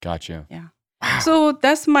them. Gotcha. Yeah. Wow. So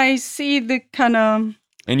that's my seed kind of.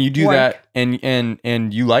 And you do work. that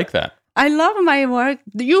and you like that. I love my work.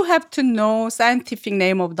 You have to know scientific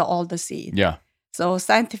name of all the seed. Yeah. So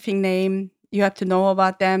scientific name, you have to know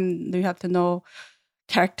about them. You have to know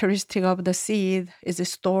characteristic of the seed. Is it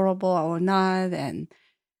storable or not? And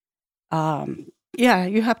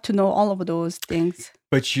you have to know all of those things.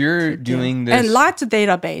 But you're doing this. And lots of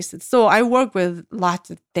databases. So I work with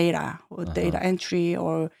lots of data, with data entry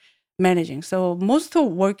or managing. So most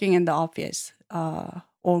of working in the office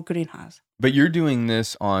or greenhouse. But you're doing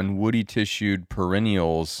this on woody tissued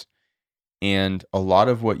perennials, and a lot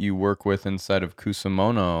of what you work with inside of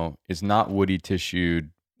Kusamono is not woody tissued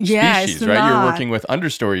species, right? Not. You're working with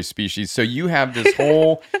understory species. So you have this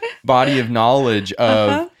whole body of knowledge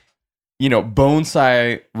of,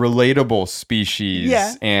 bonsai relatable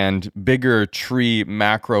species and bigger tree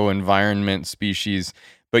macro environment species.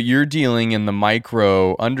 But you're dealing in the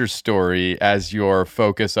micro understory as your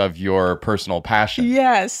focus of your personal passion.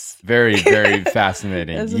 Yes. Very, very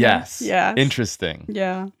fascinating. Yes. Yes. Interesting.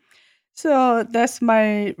 Yeah. So that's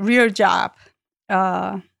my real job,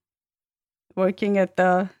 working at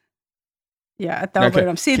the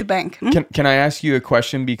arboretum, seed bank. Can I ask you a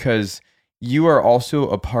question? Because you are also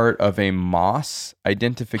a part of a moss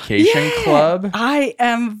identification club. I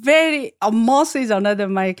am moss is another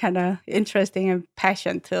my kind of interesting and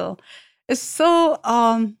passion too. It's so,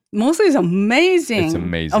 moss is amazing. It's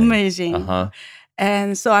amazing. Amazing. Uh-huh.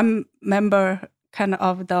 And so I'm member kind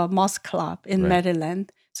of the moss club in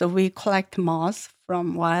Maryland. So we collect moss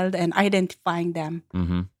from wild and identifying them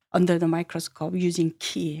under the microscope using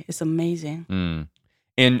key. It's amazing.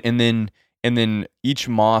 And then each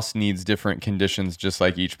moss needs different conditions, just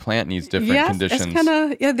like each plant needs different conditions. It's kind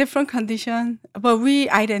of different condition, but we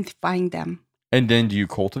identifying them. And then do you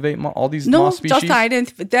cultivate all these moss species? No, just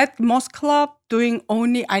identify. That moss club doing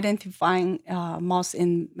only identifying moss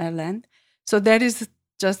in Maryland. So that is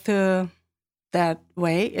just that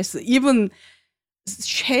way. It's even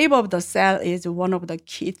shape of the cell is one of the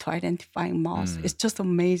key to identifying moss. It's just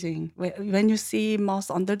amazing. When you see moss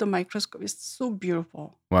under the microscope, it's so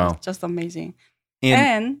beautiful. Wow. It's just amazing.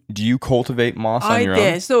 And do you cultivate moss on your own?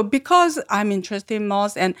 I did. So because I'm interested in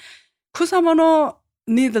moss and Kusamono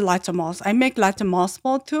need lots of moss. I make lots of moss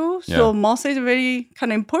ball too. So moss is very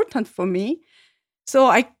kind of important for me. So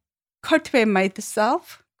I cultivate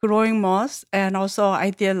myself growing moss, and also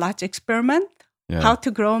I did lots of experiment how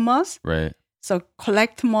to grow moss. Right. So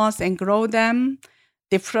collect moss and grow them,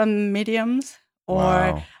 different mediums,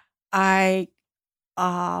 or I,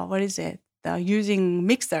 using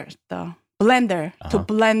mixer, the blender to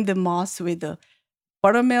blend the moss with the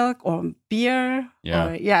buttermilk or beer.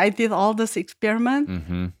 I did all this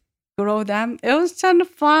experiment, grow them. It was kind of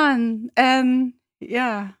fun, and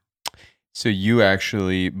So you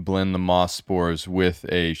actually blend the moss spores with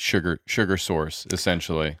a sugar source,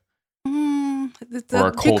 essentially. Or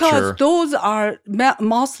a culture. Because those are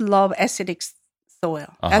moss love acidic soil,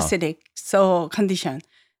 acidic condition.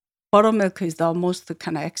 Buttermilk is the most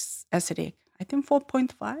kind of acidic. I think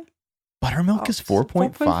 4.5. Buttermilk is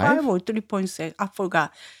 4.5 or 3.6. I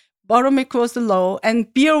forgot. Buttermilk was low,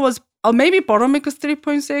 and beer was maybe buttermilk was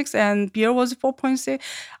 3.6 and beer was 4.6.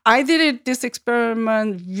 I did this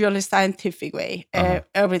experiment really scientific way.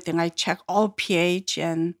 Everything I checked all pH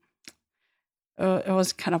and. It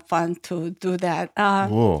was kind of fun to do that.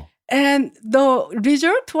 And the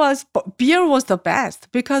result was beer was the best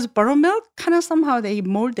because buttermilk kind of somehow they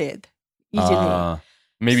molded easily.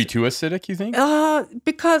 Maybe too acidic, you think?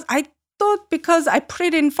 Because I thought because I put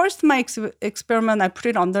it in first my experiment, I put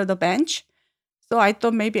it under the bench. So I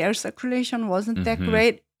thought maybe air circulation wasn't that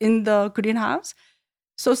great in the greenhouse.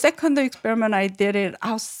 So second experiment, I did it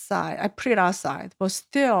outside. I put it outside, but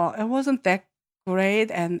still it wasn't that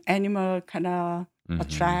great, and animal kind of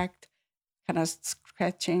attract, kind of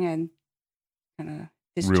scratching and kind of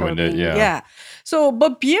disturbing. Ruined it, yeah. Yeah. So,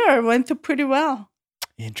 but beer went pretty well.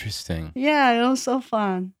 Interesting. Yeah, it was so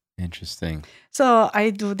fun. Interesting. So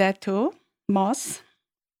I do that too, moss.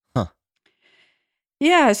 Huh.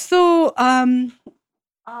 Yeah. So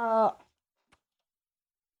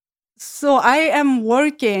so I am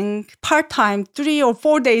working part-time 3 or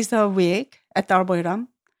 4 days a week at the Arboretum.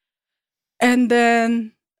 And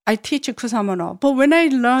then I teach Kusamono. But when I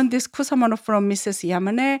learned this Kusamono from Mrs.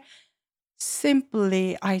 Yamane,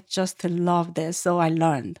 simply I just loved it. So I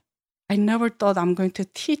learned. I never thought I'm going to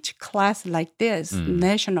teach class like this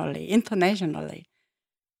nationally, internationally.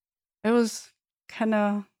 It was kind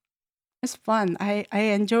of, it's fun. I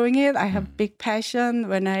enjoying it. I have big passion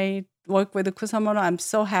when I work with the Kusamono. I'm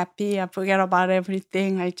so happy. I forget about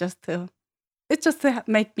everything. It just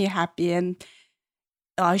make me happy and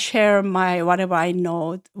share my whatever I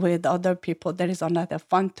know with other people. That is another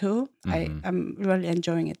fun too. I'm really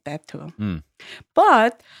enjoying it that too.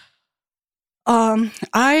 But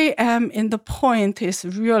I am in the point. It's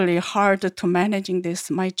really hard to managing this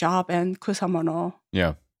my job and Kusamono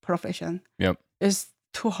profession. Yep, it's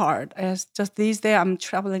too hard. It's just these days I'm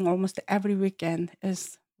traveling almost every weekend.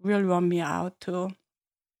 It's really run me out too.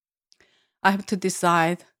 I have to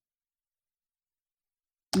decide,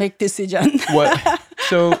 make decision. What?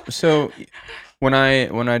 So when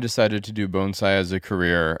I decided to do bonsai as a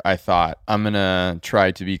career, I thought I'm gonna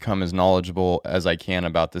try to become as knowledgeable as I can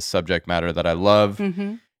about this subject matter that I love,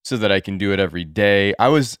 so that I can do it every day. I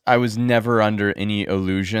was never under any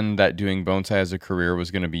illusion that doing bonsai as a career was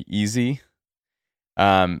going to be easy.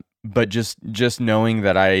 But just knowing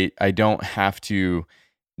that I don't have to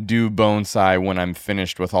do bonsai when I'm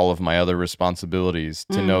finished with all of my other responsibilities,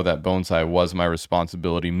 to know that bonsai was my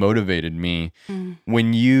responsibility motivated me.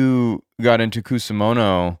 When you got into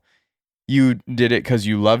Kusamono, you did it because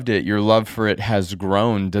you loved it. Your love for it has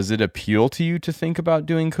grown. Does it appeal to you to think about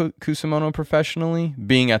doing Kusamono professionally,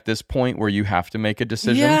 being at this point where you have to make a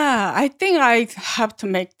decision? Yeah, I think I have to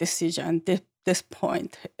make decision. This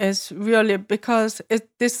point is really because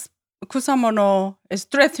this Kusamono is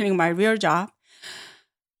threatening my real job.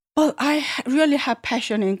 But I really have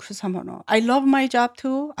passion in Kusamono. I love my job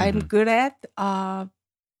too. I'm good at. But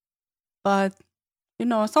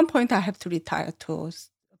at some point I have to retire too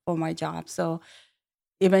for my job. So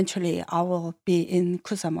eventually I will be in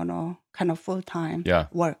Kusamono kind of full-time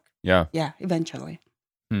work. Yeah, eventually.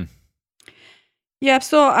 Yeah,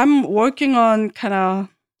 so I'm working on kind of,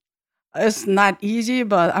 it's not easy,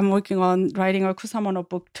 but I'm working on writing a Kusamono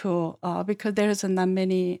book too, because there's not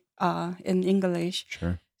many in English.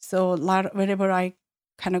 Sure. So whenever I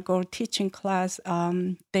kind of go teaching class,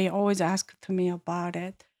 they always ask to me about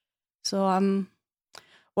it. So I'm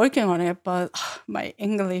working on it, but my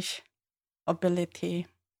English ability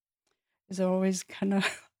is always kind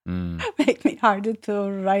of make me harder to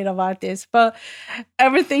write about this. But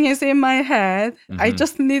everything is in my head. I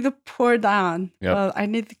just need to pour down. But I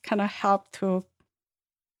need kind of help to,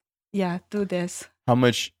 do this. How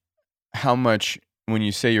much, when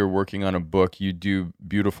you say you're working on a book, you do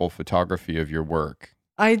beautiful photography of your work?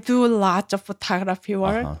 I do lots of photography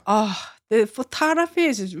work. The photography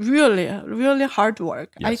is really, really hard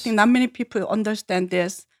work. Yes. I think not many people understand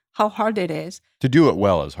this, how hard it is. To do it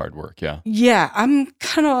well is hard work, yeah. Yeah, I'm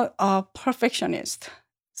kind of a perfectionist.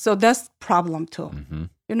 So that's problem too.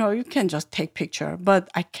 You can just take picture, but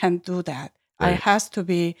I can't do that. Right. It has to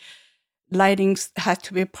be, lighting has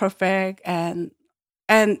to be perfect, and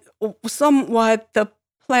somewhat the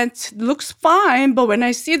plant looks fine, but when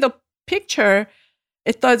I see the picture,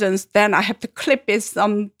 it doesn't. Then I have to clip it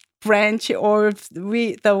some branch or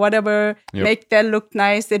the whatever, make that look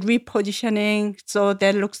nice, the repositioning so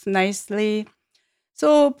that looks nicely.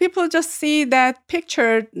 So people just see that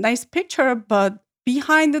picture, nice picture, but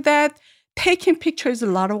behind that, taking pictures is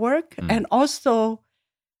a lot of work, and also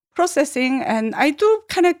processing. And I do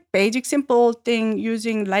kind of basic, simple thing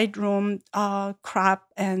using Lightroom, crop,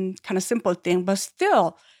 and kind of simple thing, but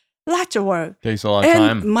still lots of work. Takes a lot of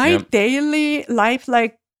time. And my daily life,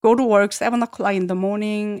 like go to work 7 o'clock in the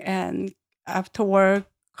morning, and after work,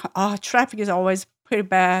 traffic is always pretty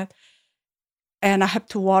bad. And I have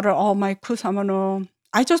to water all my Kusamono.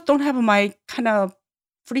 I just don't have my kind of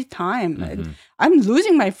free time. And I'm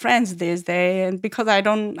losing my friends these days, and because I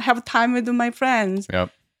don't have time with my friends.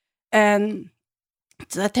 And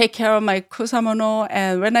to take care of my kusamono.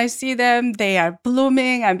 And when I see them, they are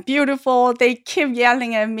blooming and beautiful. They keep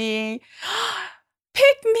yelling at me,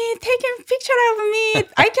 pick me, taking a picture of me.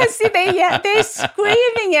 I can see they're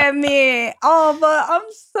screaming at me. Oh, but I'm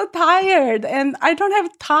so tired and I don't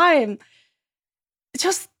have time.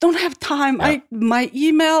 Just don't have time. Yeah. My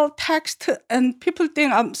email, text, and people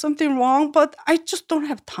think I'm something wrong, but I just don't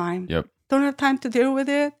have time. Yep. Don't have time to deal with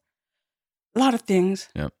it. A lot of things.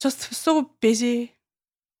 Yep. Just so busy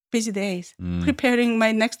days. Preparing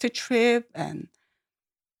my next trip and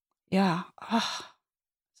it's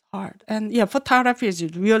hard. And photography is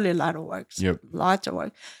really a lot of work. Yep. Lots of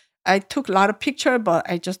work. I took a lot of pictures, but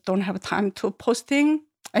I just don't have time to posting.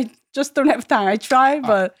 I just don't have time. I try,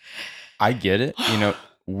 but I get it.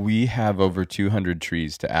 We have over 200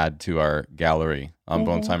 trees to add to our gallery on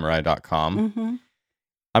bonsaimarai.com.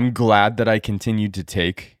 I'm glad that I continued to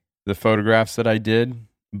take the photographs that I did,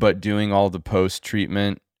 but doing all the post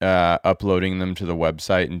treatment, uploading them to the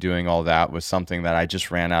website and doing all that was something that I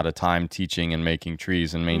just ran out of time teaching and making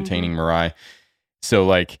trees and maintaining Marai. So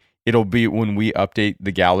like it'll be when we update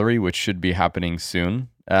the gallery, which should be happening soon,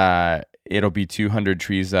 it'll be 200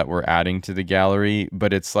 trees that we're adding to the gallery,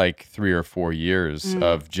 but it's like 3 or 4 years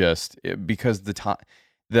of just because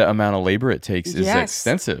the amount of labor it takes is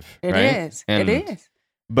extensive. It is. It is.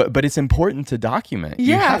 But it's important to document.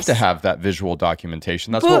 You have to have that visual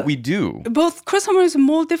documentation. That's what we do. But customer is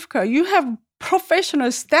more difficult. You have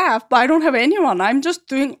professional staff, but I don't have anyone. I'm just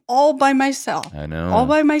doing all by myself. I know. All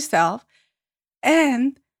by myself.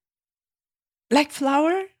 And like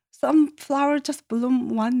some flower just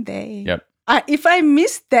bloom one day. Yep. If I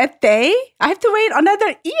miss that day, I have to wait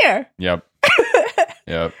another year. Yep.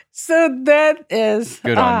 Yep. So that is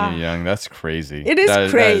good on you, Young. That's crazy. It is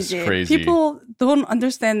crazy. That is crazy. People don't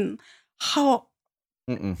understand how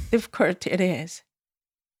difficult it is.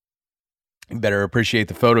 You better appreciate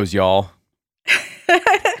the photos, y'all.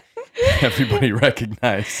 Everybody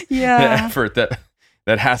recognize the effort that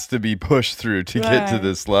has to be pushed through to get to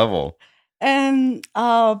this level. And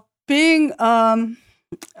being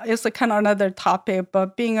it's a kind of another topic,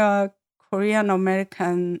 but being a Korean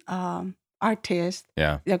American artist,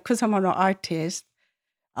 kusamono artist,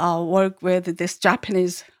 work with this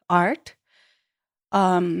Japanese art.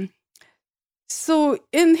 So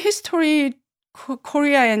in history,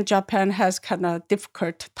 Korea and Japan has kind of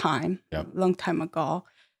difficult time, long time ago.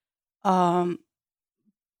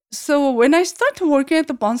 So when I started working at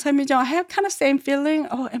the Bonsai Museum, I had kind of same feeling.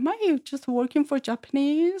 Oh, am I just working for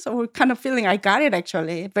Japanese? Or kind of feeling I got it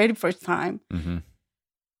actually, very first time.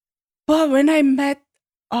 But when I met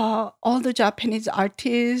all the Japanese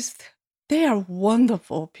artists, they are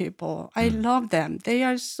wonderful people. I love them. They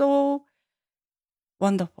are so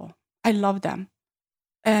wonderful. I love them.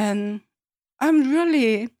 And I'm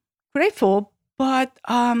really grateful, but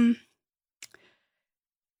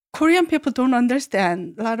Korean people don't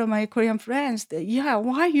understand. A lot of my Korean friends,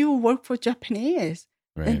 why you work for Japanese?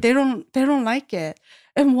 Right. And they don't like it.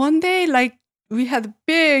 And one day, like we had a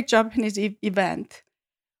big Japanese event.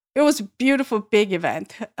 It was a beautiful, big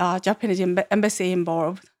event. Japanese embassy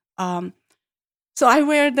involved. So I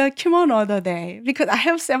wear the kimono the day because I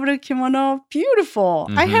have several kimono. Beautiful.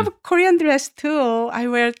 I have a Korean dress too. I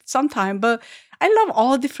wear it sometime, but I love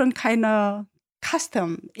all different kind of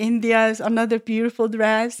custom. India's another beautiful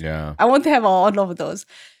dress. Yeah. I want to have all of those.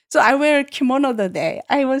 So I wear kimono the day.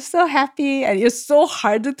 I was so happy, and it's so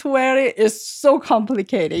hard to wear it. It's so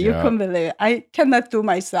complicated. You couldn't believe it. I cannot do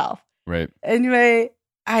myself. Right. Anyway,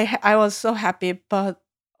 I was so happy, but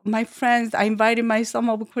my friends, I invited some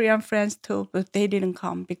of Korean friends too, but they didn't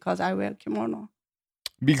come because I wear kimono.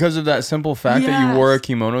 Because of that simple fact that you wore a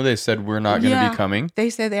kimono, they said we're not going to be coming? They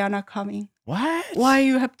said they are not coming. What? Why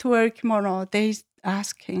you have to wear kimono? They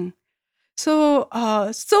asking. So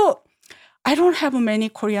I don't have many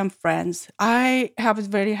Korean friends. I have a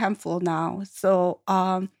very handful now. So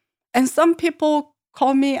and some people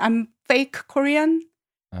call me I'm fake Korean.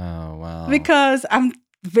 Oh wow! Because I'm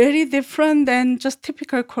very different than just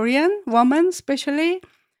typical Korean woman, especially.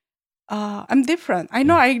 I'm different. I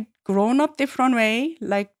know I grown up different way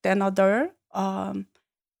like than other.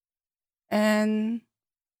 And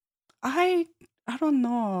I don't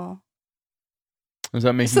know. Does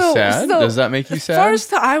that make you sad? Does that make you sad?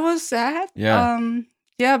 First, I was sad. Yeah.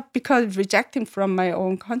 Because rejecting from my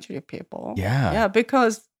own country people. Yeah. Yeah,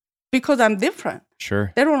 because I'm different.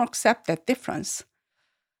 Sure. They don't accept that difference.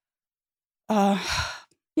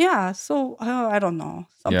 So I don't know.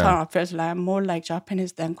 Sometimes I feel like I'm more like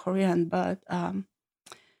Japanese than Korean, but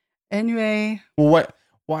anyway. Well,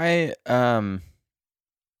 why?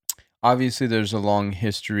 Obviously, there's a long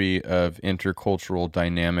history of intercultural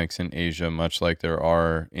dynamics in Asia, much like there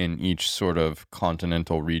are in each sort of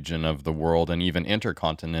continental region of the world, and even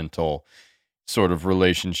intercontinental sort of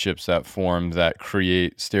relationships that form that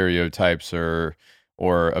create stereotypes or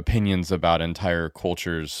opinions about entire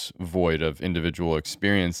cultures void of individual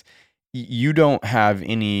experience. You don't have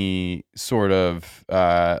any sort of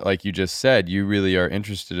like you just said, you really are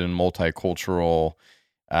interested in multicultural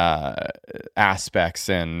aspects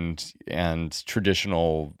and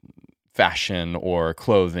traditional fashion or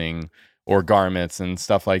clothing or garments and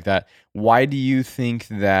stuff like that. Why do you think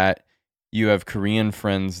that you have Korean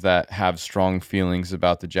friends that have strong feelings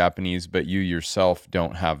about the Japanese, but you yourself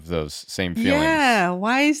don't have those same feelings? Yeah,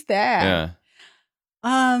 why is that? Yeah.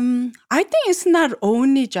 I think it's not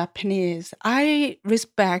only Japanese. I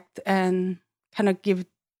respect and kind of give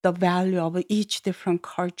the value of each different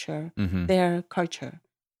culture, Mm-hmm. their culture.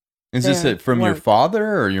 Is this their it from your work.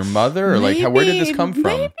 father or your mother, or like where did this come from?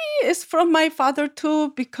 Maybe it's from my father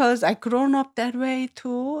too, because I grown up that way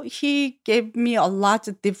too. He gave me a lot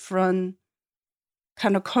of different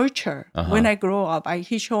kind of culture. When I grow up,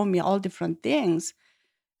 he showed me all different things.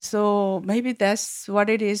 So maybe that's what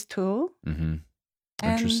it is too. Mm-hmm.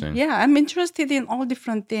 And Interesting. yeah, I'm interested in all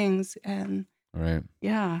different things, and Right.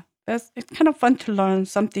 yeah, it's kind of fun to learn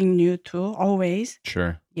something new too. Always,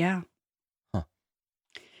 Sure. yeah. Huh.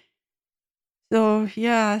 So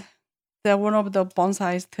yeah, the one of the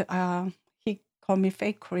bonsais. He called me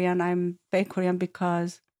fake Korean. I'm fake Korean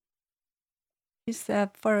because he said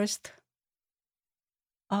first,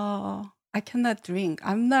 I cannot drink.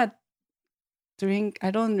 I'm not drink. I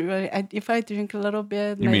don't really. If I drink a little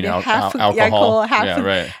bit, You maybe mean half alcohol? half. Yeah,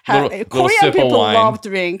 right. Little Korean sip of people wine. love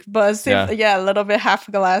drink, but Yeah. a little bit half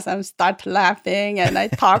glass, I'm start laughing and I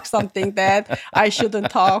talk something that I shouldn't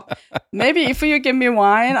talk. Maybe if you give me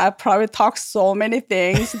wine, I probably talk so many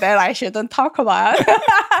things that I shouldn't talk about.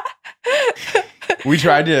 We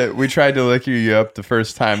tried to liquor you up the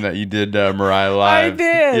first time that you did Mariah Live. I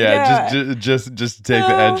did, yeah. Just to take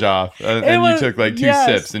the edge off, and you took like 2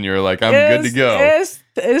 sips, and you were like, "I'm good to go."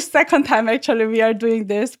 It's second time actually we are doing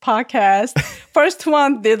this podcast. First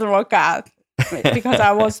one didn't work out because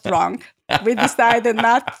I was drunk. We decided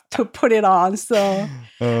not to put it on, so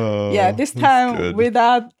yeah, this time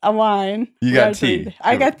without a wine. You got tea.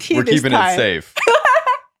 I got tea. We're keeping it safe.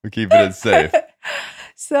 We're keeping it safe.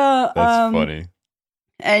 So that's funny.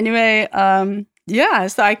 Anyway, yeah,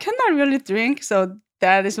 so I cannot really drink, so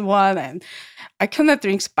that is one, and I cannot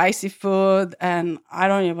drink spicy food, and I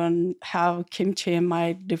don't even have kimchi in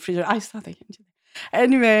my refrigerator. I saw the kimchi.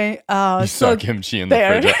 Anyway, you saw kimchi in the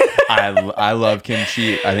refrigerator. I love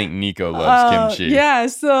kimchi. I think Nico loves kimchi. Yeah,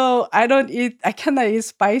 so I cannot eat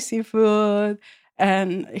spicy food.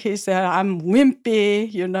 And he said, I'm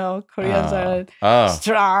wimpy, Koreans are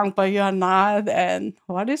strong, but you're not. And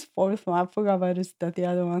what is fourth one? I forgot what is the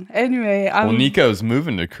other one. Anyway. Well, Nico's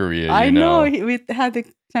moving to Korea, I know. We had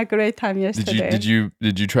a great time yesterday. Did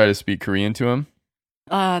you try to speak Korean to him?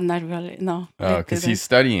 Not really, no. Oh, because he's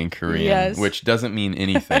studying Korean, yes. Which doesn't mean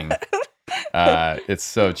anything. It's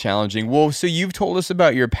so challenging. Well, so you've told us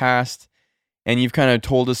about your past, and you've kind of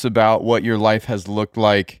told us about what your life has looked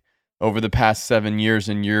like over the past 7 years,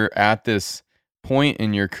 and you're at this point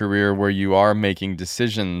in your career where you are making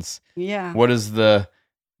decisions. Yeah. What does the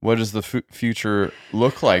future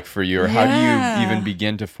look like for you, or how do you even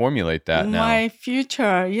begin to formulate that now? My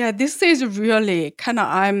future, this is really kind of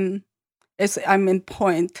I'm in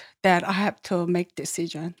point that I have to make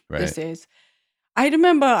decision. Right. I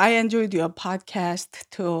remember I enjoyed your podcast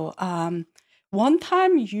too. One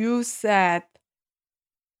time you said,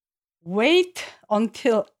 wait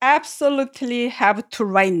until absolutely have to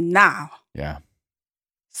right now. Yeah.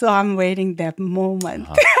 So I'm waiting that moment.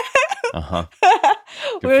 Uh-huh.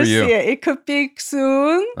 We'll see. It could be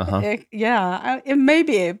soon. It may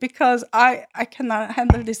be because I cannot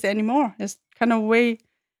handle this anymore. It's kind of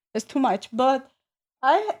it's too much. But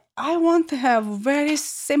I want to have a very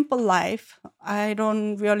simple life. I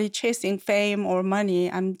don't really chasing fame or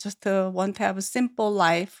money. I'm just want to have a simple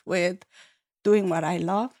life with doing what I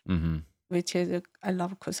love, which is I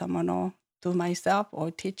love kusamono, do myself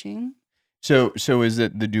or teaching. So is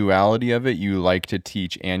it the duality of it? You like to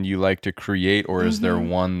teach and you like to create, or is there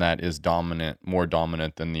one that is more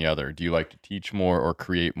dominant than the other? Do you like to teach more or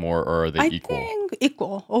create more, or are they equal? I think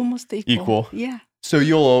equal, almost equal. Equal? Yeah. So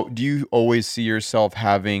do you always see yourself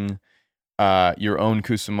having your own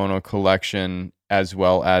kusamono collection as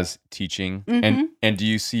well as teaching? And do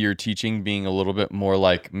you see your teaching being a little bit more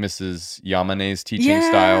like Mrs. Yamane's teaching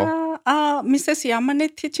style? Mrs.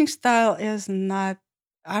 Yamane teaching style is not,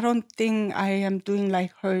 I don't think I am doing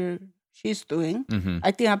like her she's doing. Mm-hmm.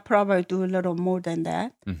 I think I probably do a little more than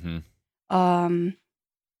that. Mm-hmm.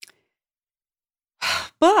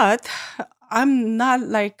 But I'm not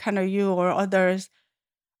like kind of you or others.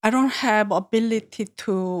 I don't have ability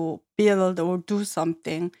to build or do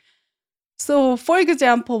something. So, for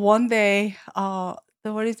example, one day,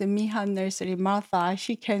 what is it, Mihan Nursery, Martha,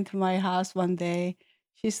 she came to my house one day.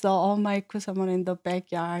 She saw all my kusamon in the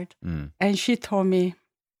backyard. And she told me,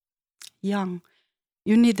 Young,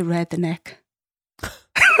 you need a redneck.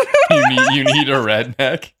 you need a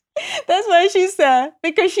redneck? That's what she said.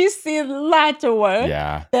 Because she sees lots of work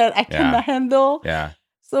that I cannot handle. Yeah.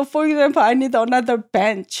 So, for example, I need another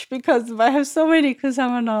bench because I have so many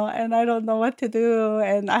kusamano and I don't know what to do.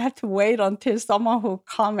 And I have to wait until someone will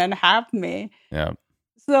come and help me. Yeah.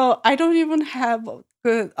 So I don't even have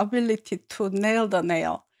good ability to nail the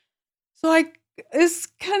nail. So it's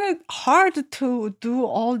kind of hard to do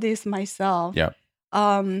all this myself. Yeah.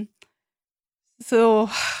 So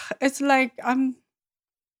it's like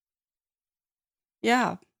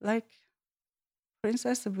like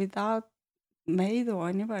princess without maid or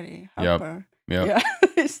anybody helper. Yep. Yeah,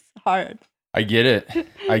 it's hard. I get it.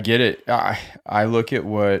 I look at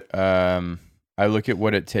what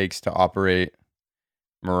it takes to operate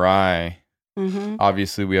Mirai. Mm-hmm.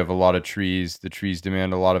 Obviously, we have a lot of trees. The trees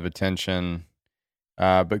demand a lot of attention.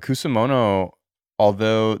 But kusamono,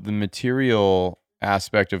 although the material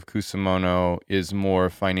aspect of kusamono is more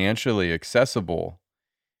financially accessible,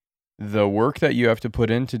 the work that you have to put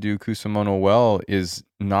in to do kusamono well is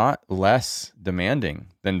not less demanding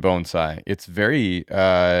than bonsai. It's very,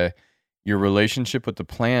 your relationship with the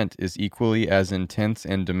plant is equally as intense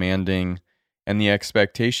and demanding. And the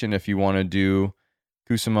expectation, if you want to do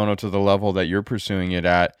kusamono to the level that you're pursuing it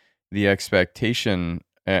at, the expectation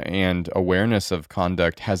and awareness of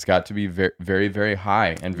conduct has got to be very, very, very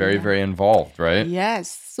high and very, very involved, right? Yes.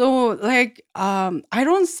 So like, I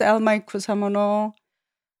don't sell my kusamono.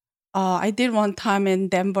 I did one time in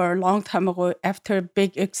Denver a long time ago after a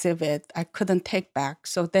big exhibit. I couldn't take back.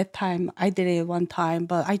 So that time I did it one time,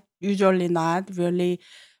 but I usually not really.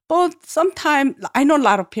 But sometimes I know a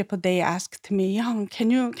lot of people, they asked me, Young,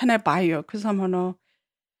 can I buy your kusamono?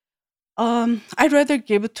 I'd rather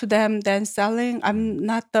give it to them than selling. I'm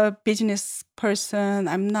not the business person.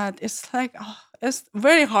 It's like, it's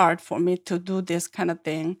very hard for me to do this kind of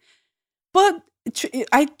thing. But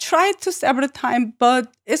I tried to several times,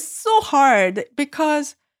 but it's so hard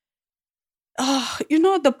because,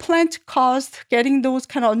 the plant cost, getting those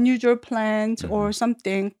kind of unusual plants or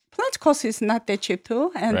something, plant cost is not that cheap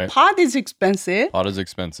too. And pot is expensive.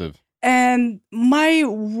 And my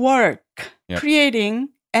work creating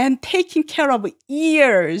and taking care of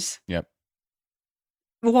years.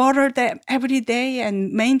 Water them every day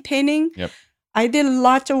and maintaining. I did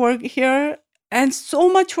lots of work here. And so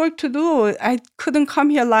much work to do. I couldn't come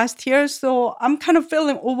here last year, so I'm kind of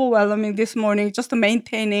feeling overwhelming this morning, just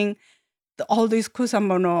maintaining all these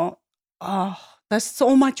kusamono. That's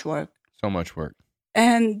so much work.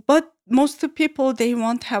 But most people, they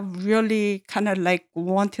won't have really kind of like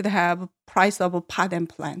wanted to have price of a pot and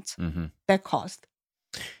plant. That cost.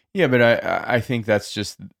 Yeah, but I think that's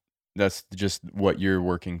just what you're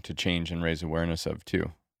working to change and raise awareness of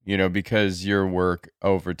too. Because your work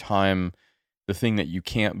over time. The thing that you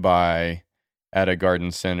can't buy at a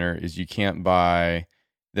garden center is you can't buy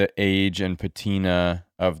the age and patina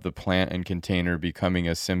of the plant and container becoming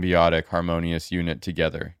a symbiotic, harmonious unit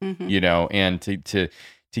together. And to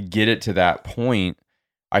get it to that point,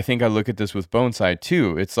 I think I look at this with bonsai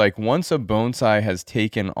too. It's like once a bonsai has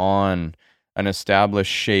taken on an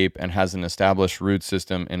established shape and has an established root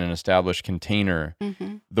system in an established container,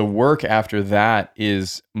 the work after that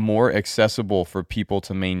is more accessible for people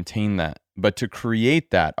to maintain that. But to create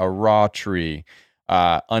that, a raw tree,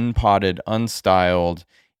 unpotted, unstyled,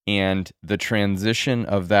 and the transition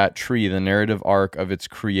of that tree, the narrative arc of its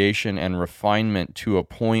creation and refinement to a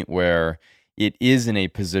point where it is in a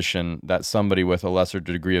position that somebody with a lesser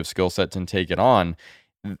degree of skill set can take it on,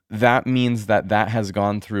 that means that has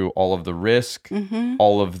gone through all of the risk,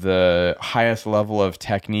 all of the highest level of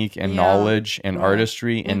technique and knowledge and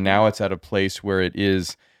artistry, and now it's at a place where it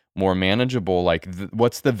is more manageable. Like,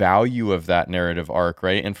 what's the value of that narrative arc,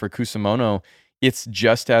 right? And for kusamono, it's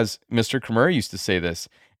just as Mr. Kimura used to say this,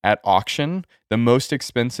 at auction, the most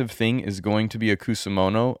expensive thing is going to be a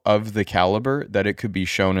kusamono of the caliber that it could be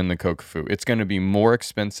shown in the kokufu. It's going to be more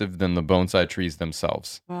expensive than the bonsai trees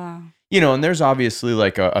themselves. Wow. And there's obviously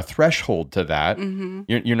like a threshold to that.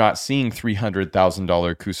 You're not seeing $300,000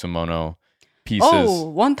 kusamono pieces. Oh,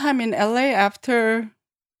 one time in LA after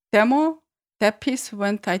demo, that piece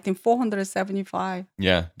went, I think, $475.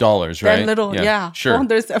 Yeah, dollars, right? That little, sure,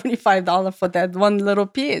 $475 for that one little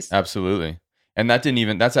piece. absolutely. And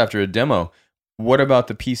that's after a demo. What about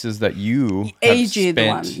the pieces that you have Aged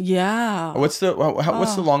one, spent? yeah. What's the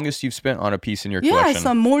longest you've spent on a piece in your Yeah, collection?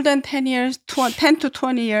 so more than 10 years, 10 to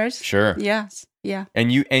 20 years. Sure. Yes, yeah.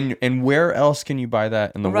 And you and where else can you buy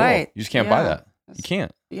that in the world? Right. You just can't buy Yeah. that. You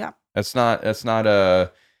can't. Yeah. That's not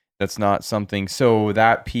something. So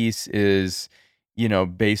that piece is,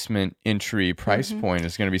 basement entry price point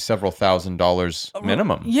is going to be several $1,000s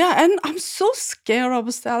minimum. Yeah, and I'm so scared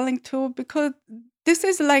of selling too because this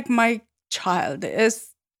is like my child.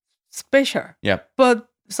 It's special. Yeah. But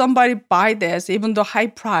somebody buy this, even though high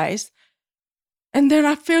price, and then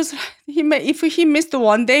I feel like if he missed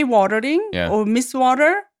one day watering or miss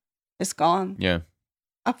water, it's gone. Yeah.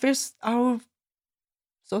 I will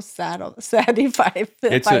so sad if I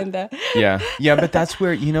find that. Yeah, but that's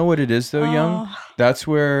where, you know what it is though, Young? That's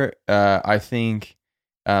where I think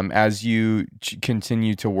as you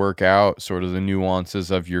continue to work out sort of the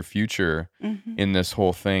nuances of your future in this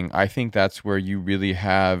whole thing, I think that's where you really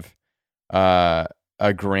have a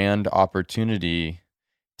grand opportunity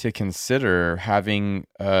to consider having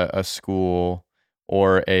a school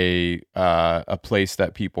or a place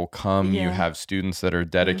that people come. You have students that are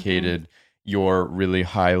dedicated. Your really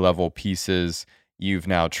high level pieces, you've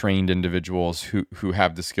now trained individuals who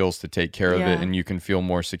have the skills to take care of it, and you can feel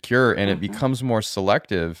more secure, and it becomes more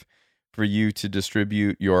selective for you to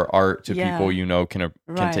distribute your art to people can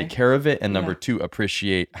take care of it, and number two,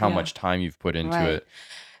 appreciate how much time you've put into it.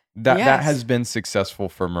 That has been successful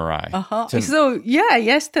for Mirai. So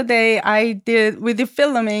yesterday we did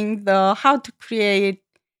filming the how to create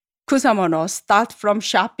kusamono, start from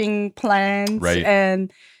shopping plans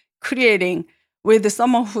and creating with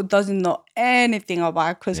someone who doesn't know anything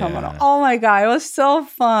about kusamono. Oh my God, it was so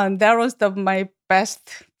fun. That was my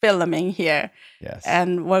best filming here. Yes.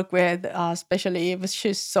 And work with especially Eve.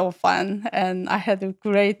 She's so fun. And I had a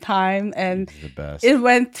great time. And the best. It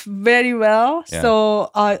went very well. Yeah.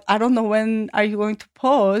 So I don't know when are you going to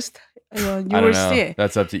post. You will see it.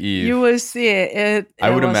 That's up to Eve. You will see it.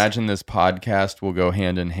 I would imagine this podcast will go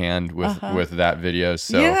hand in hand with that video.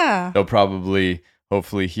 So they'll probably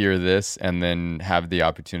hopefully hear this and then have the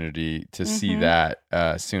opportunity to see that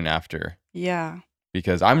soon after. Yeah.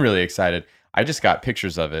 Because I'm really excited. I just got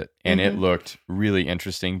pictures of it and it looked really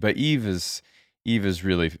interesting. But Eve is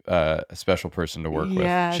really a special person to work with.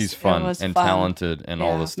 She's fun and talented and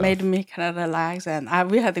all this stuff. Made me kind of relax, and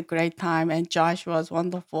we had a great time. And Josh was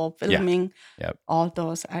wonderful filming all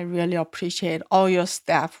those. I really appreciate all your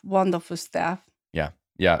staff, wonderful staff. Yeah.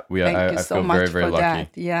 I feel very, very lucky. That.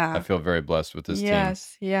 Yeah. I feel very blessed with this team.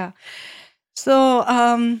 Yes, yeah. So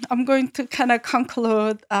I'm going to kind of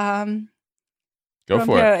conclude. Go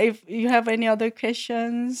for it. If you have any other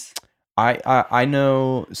questions. I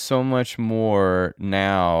know so much more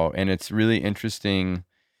now, and it's really interesting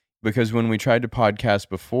because when we tried to podcast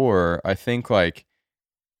before, I think like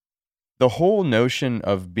the whole notion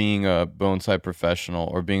of being a bonsai professional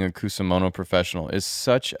or being a kusamono professional is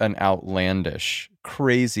such an outlandish,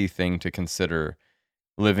 crazy thing to consider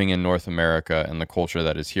living in North America and the culture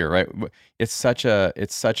that is here, right? It's such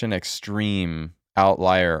an extreme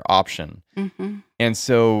outlier option. And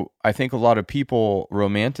so I think a lot of people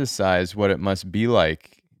romanticize what it must be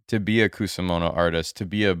like to be a kusamono artist, to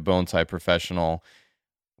be a bonsai professional,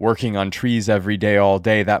 working on trees every day, all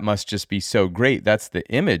day. That must just be so great. That's the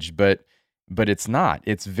image, but it's not.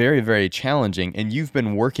 It's very, very challenging. And you've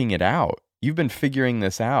been working it out. You've been figuring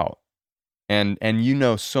this out. And you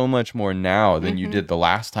know so much more now than you did the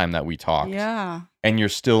last time that we talked. Yeah. And you're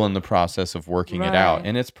still in the process of working it out.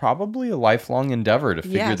 And it's probably a lifelong endeavor to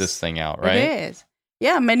figure this thing out, right? It is.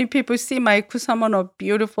 Yeah, many people see my kusamono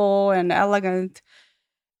beautiful and elegant,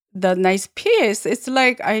 the nice piece. It's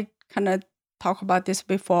like I kind of talked about this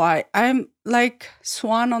before. I'm like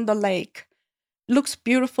swan on the lake. Looks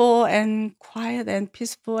beautiful and quiet and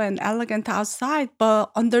peaceful and elegant outside, but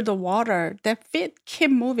under the water, that feet keep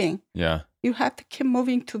moving. Yeah. You have to keep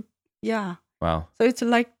moving to, Wow. So it's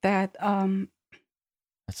like that. That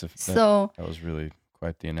was really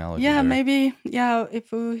quite the analogy. Yeah, there. maybe. Yeah,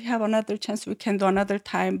 if we have another chance, we can do another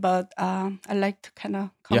time. But I like to kind of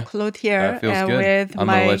conclude here. That feels good. I'm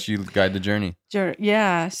gonna let you guide the journey.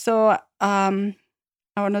 Yeah. So I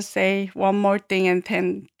want to say one more thing and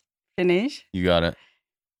then finish. You got it.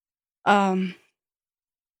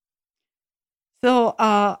 So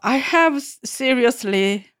I have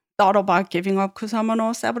seriously thought about giving up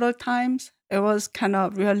kusamono several times. It was kind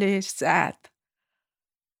of really sad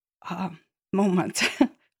moment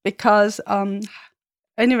because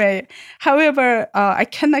anyway, however, I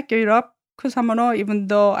cannot give it up Kusamuro, even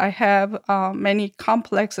though I have many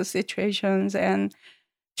complex situations and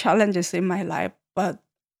challenges in my life, but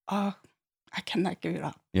I cannot give it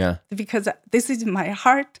up. Yeah. Because this is my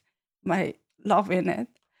heart, my love in it.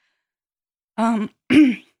 And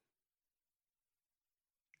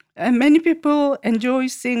many people enjoy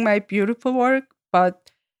seeing my beautiful work,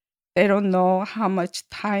 but they don't know how much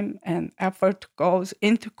time and effort goes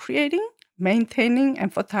into creating, maintaining,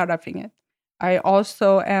 and photographing it. I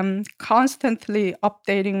also am constantly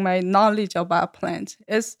updating my knowledge about plants.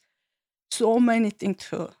 It's so many things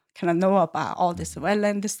to kind of know about all this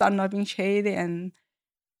wetland, the sun-loving shade, and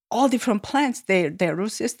all different plants, their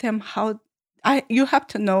root system. How you have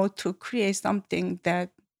to know to create something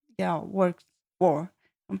that works for.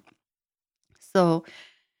 So,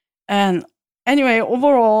 and anyway,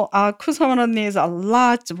 overall, Kusamura needs a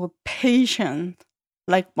lot of patience,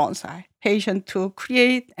 like bonsai, patience to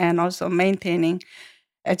create and also maintaining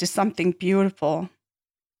as something beautiful.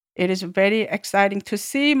 It is very exciting to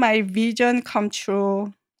see my vision come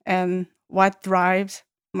true and what drives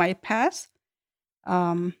my path.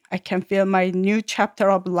 I can feel my new chapter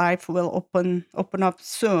of life will open up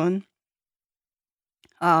soon,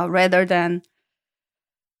 rather than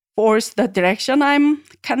force the direction I'm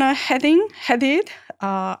kind of headed.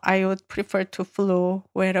 I would prefer to flow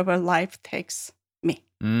wherever life takes me.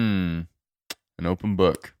 An open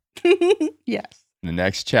book. Yes. The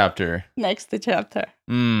next chapter. Next chapter.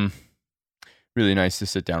 Really nice to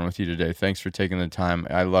sit down with you today. Thanks for taking the time.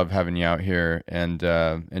 I love having you out here and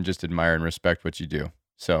just admire and respect what you do.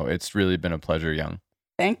 So it's really been a pleasure, Young.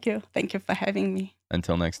 Thank you. Thank you for having me.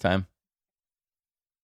 Until next time.